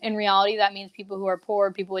 when in reality that means people who are poor,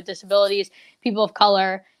 people with disabilities, people of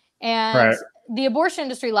color. And the abortion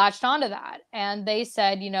industry latched onto that, and they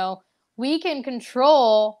said, we can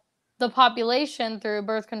control the population through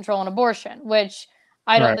birth control and abortion, which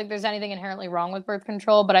I don't think there's anything inherently wrong with birth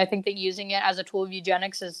control, but I think that using it as a tool of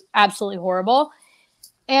eugenics is absolutely horrible.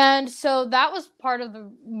 And so that was part of the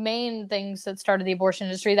main things that started the abortion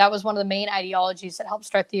industry. That was one of the main ideologies that helped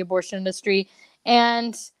start the abortion industry.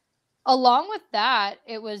 And along with that,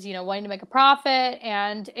 it was, wanting to make a profit,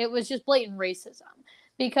 and it was just blatant racism,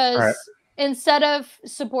 because instead of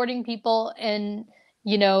supporting people in,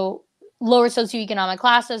 lower socioeconomic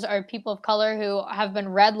classes or people of color who have been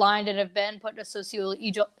redlined and have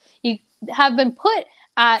been put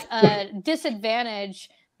at a disadvantage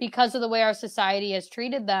because of the way our society has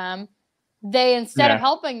treated them, they, instead of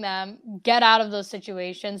helping them get out of those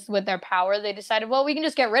situations with their power, they decided, well, we can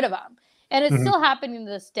just get rid of them. And it's still happening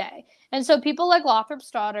to this day. And so people like Lothrop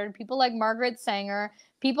Stoddard, people like Margaret Sanger,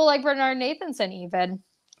 people like Bernard Nathanson even,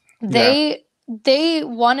 they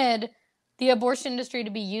wanted the abortion industry to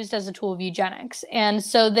be used as a tool of eugenics. And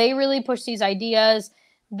so they really pushed these ideas.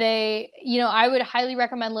 I would highly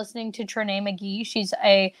recommend listening to Trenae McGee. She's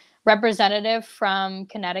a representative from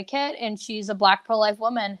Connecticut, and she's a Black pro-life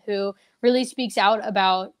woman who really speaks out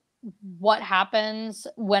about what happens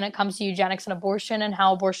when it comes to eugenics and abortion and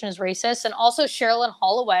how abortion is racist. And also Sherilyn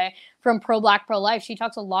Holloway from Pro-Black Pro-Life. She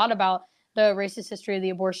talks a lot about the racist history of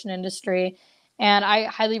the abortion industry. And I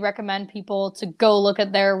highly recommend people to go look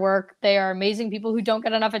at their work. They are amazing people who don't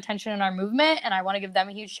get enough attention in our movement, and I want to give them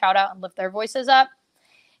a huge shout out and lift their voices up.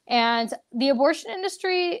 And the abortion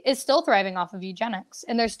industry is still thriving off of eugenics,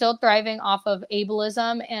 and they're still thriving off of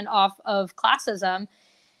ableism and off of classism.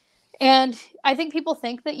 And I think people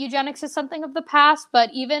think that eugenics is something of the past, but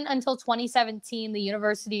even until 2017, the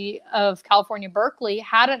University of California, Berkeley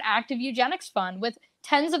had an active eugenics fund with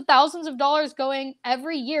tens of thousands of dollars going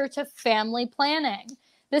every year to family planning.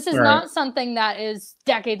 This is not something that is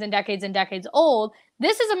decades and decades and decades old.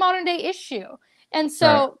 This is a modern day issue. And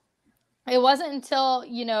so it wasn't until,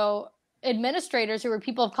 you know, administrators who were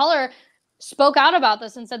people of color spoke out about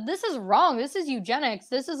this and said, this is wrong. This is eugenics.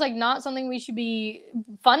 This is like not something we should be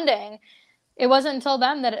funding. It wasn't until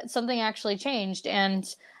then that something actually changed. And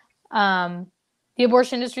the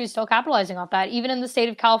abortion industry is still capitalizing off that, even in the state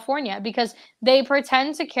of California, because they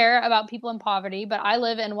pretend to care about people in poverty. But I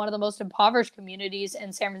live in one of the most impoverished communities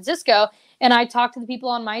in San Francisco, and I talk to the people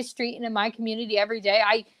on my street and in my community every day.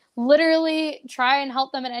 I literally try and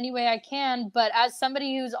help them in any way I can. But as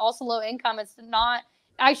somebody who's also low income, it's not,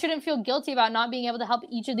 I shouldn't feel guilty about not being able to help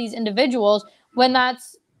each of these individuals when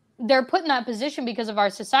they're put in that position because of our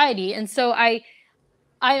society. And so I'm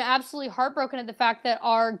absolutely heartbroken at the fact that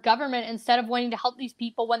our government, instead of wanting to help these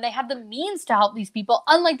people when they have the means to help these people,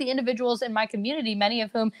 unlike the individuals in my community, many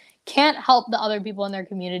of whom can't help the other people in their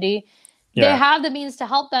community, they have the means to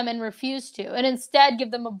help them and refuse to, and instead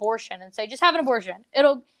give them abortion and say, just have an abortion.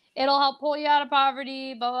 It'll help pull you out of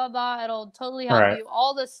poverty, blah, blah, blah. It'll totally help you.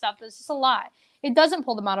 All this stuff is just a lie. It doesn't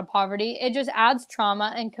pull them out of poverty. It just adds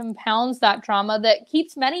trauma and compounds that trauma that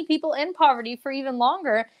keeps many people in poverty for even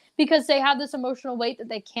longer, because they have this emotional weight that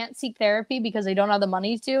they can't seek therapy because they don't have the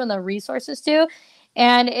money to and the resources to.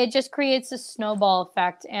 And it just creates this snowball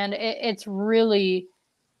effect. And it's really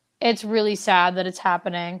sad that it's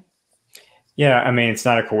happening. Yeah, I mean, it's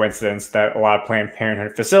not a coincidence that a lot of Planned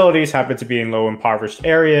Parenthood facilities happen to be in low impoverished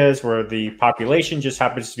areas where the population just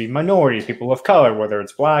happens to be minorities, people of color, whether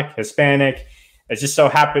it's Black, Hispanic. It just so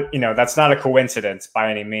happened, you know, that's not a coincidence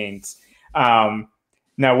by any means.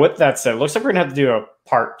 Now, with that said, it looks like we're going to have to do a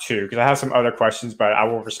part 2 because I have some other questions, but I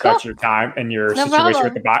will respect your time and your situation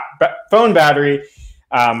with the phone battery.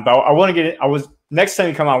 But I want to get next time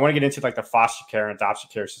you come on, I want to get into like the foster care and adoption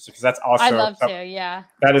care system, because that's also I'd love to, yeah.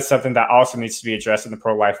 That is something that also needs to be addressed in the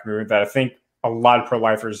pro-life movement that I think a lot of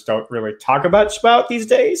pro-lifers don't really talk about these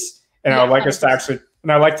days. And I'd like 100%. Us to actually,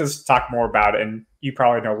 and I'd like to talk more about it. And you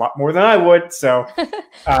probably know a lot more than I would. So,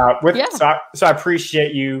 so I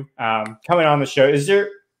appreciate you coming on the show. Is there?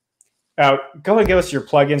 Go ahead and give us your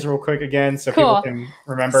plugins real quick again, so people can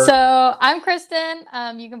remember. So I'm Kristen.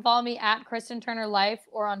 You can follow me at Kristen Turner Life,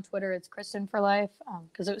 or on Twitter it's Kristen for Life,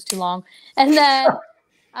 because it was too long. And then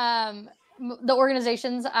the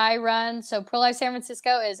organizations I run. So Pro Life San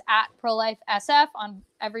Francisco is at Pro Life SF on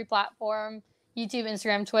every platform: YouTube,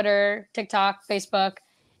 Instagram, Twitter, TikTok, Facebook.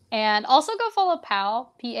 And also go follow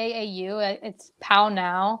PAL, P-A-A-U. It's PAL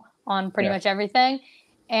now on pretty much everything.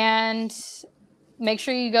 And make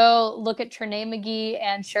sure you go look at Trinae McGee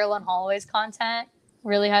and Sherilyn Holloway's content.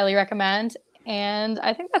 Really highly recommend. And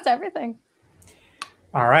I think that's everything.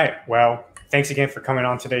 All right. Well, thanks again for coming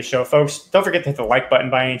on today's show, folks. Don't forget to hit the like button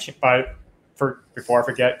before I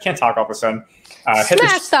forget. Can't talk all of a sudden.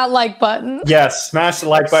 Smash that like button. Yes, smash the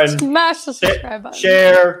like button. Smash the subscribe button.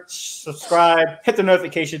 Share, subscribe, hit the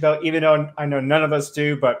notification bell, even though I know none of us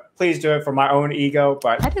do, but please do it for my own ego.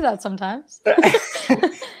 But I do that sometimes. Do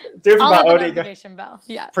it for my own ego. Bell.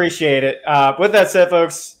 Yeah. Appreciate it. With that said,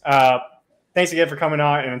 folks, thanks again for coming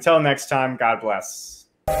on. And until next time, God bless.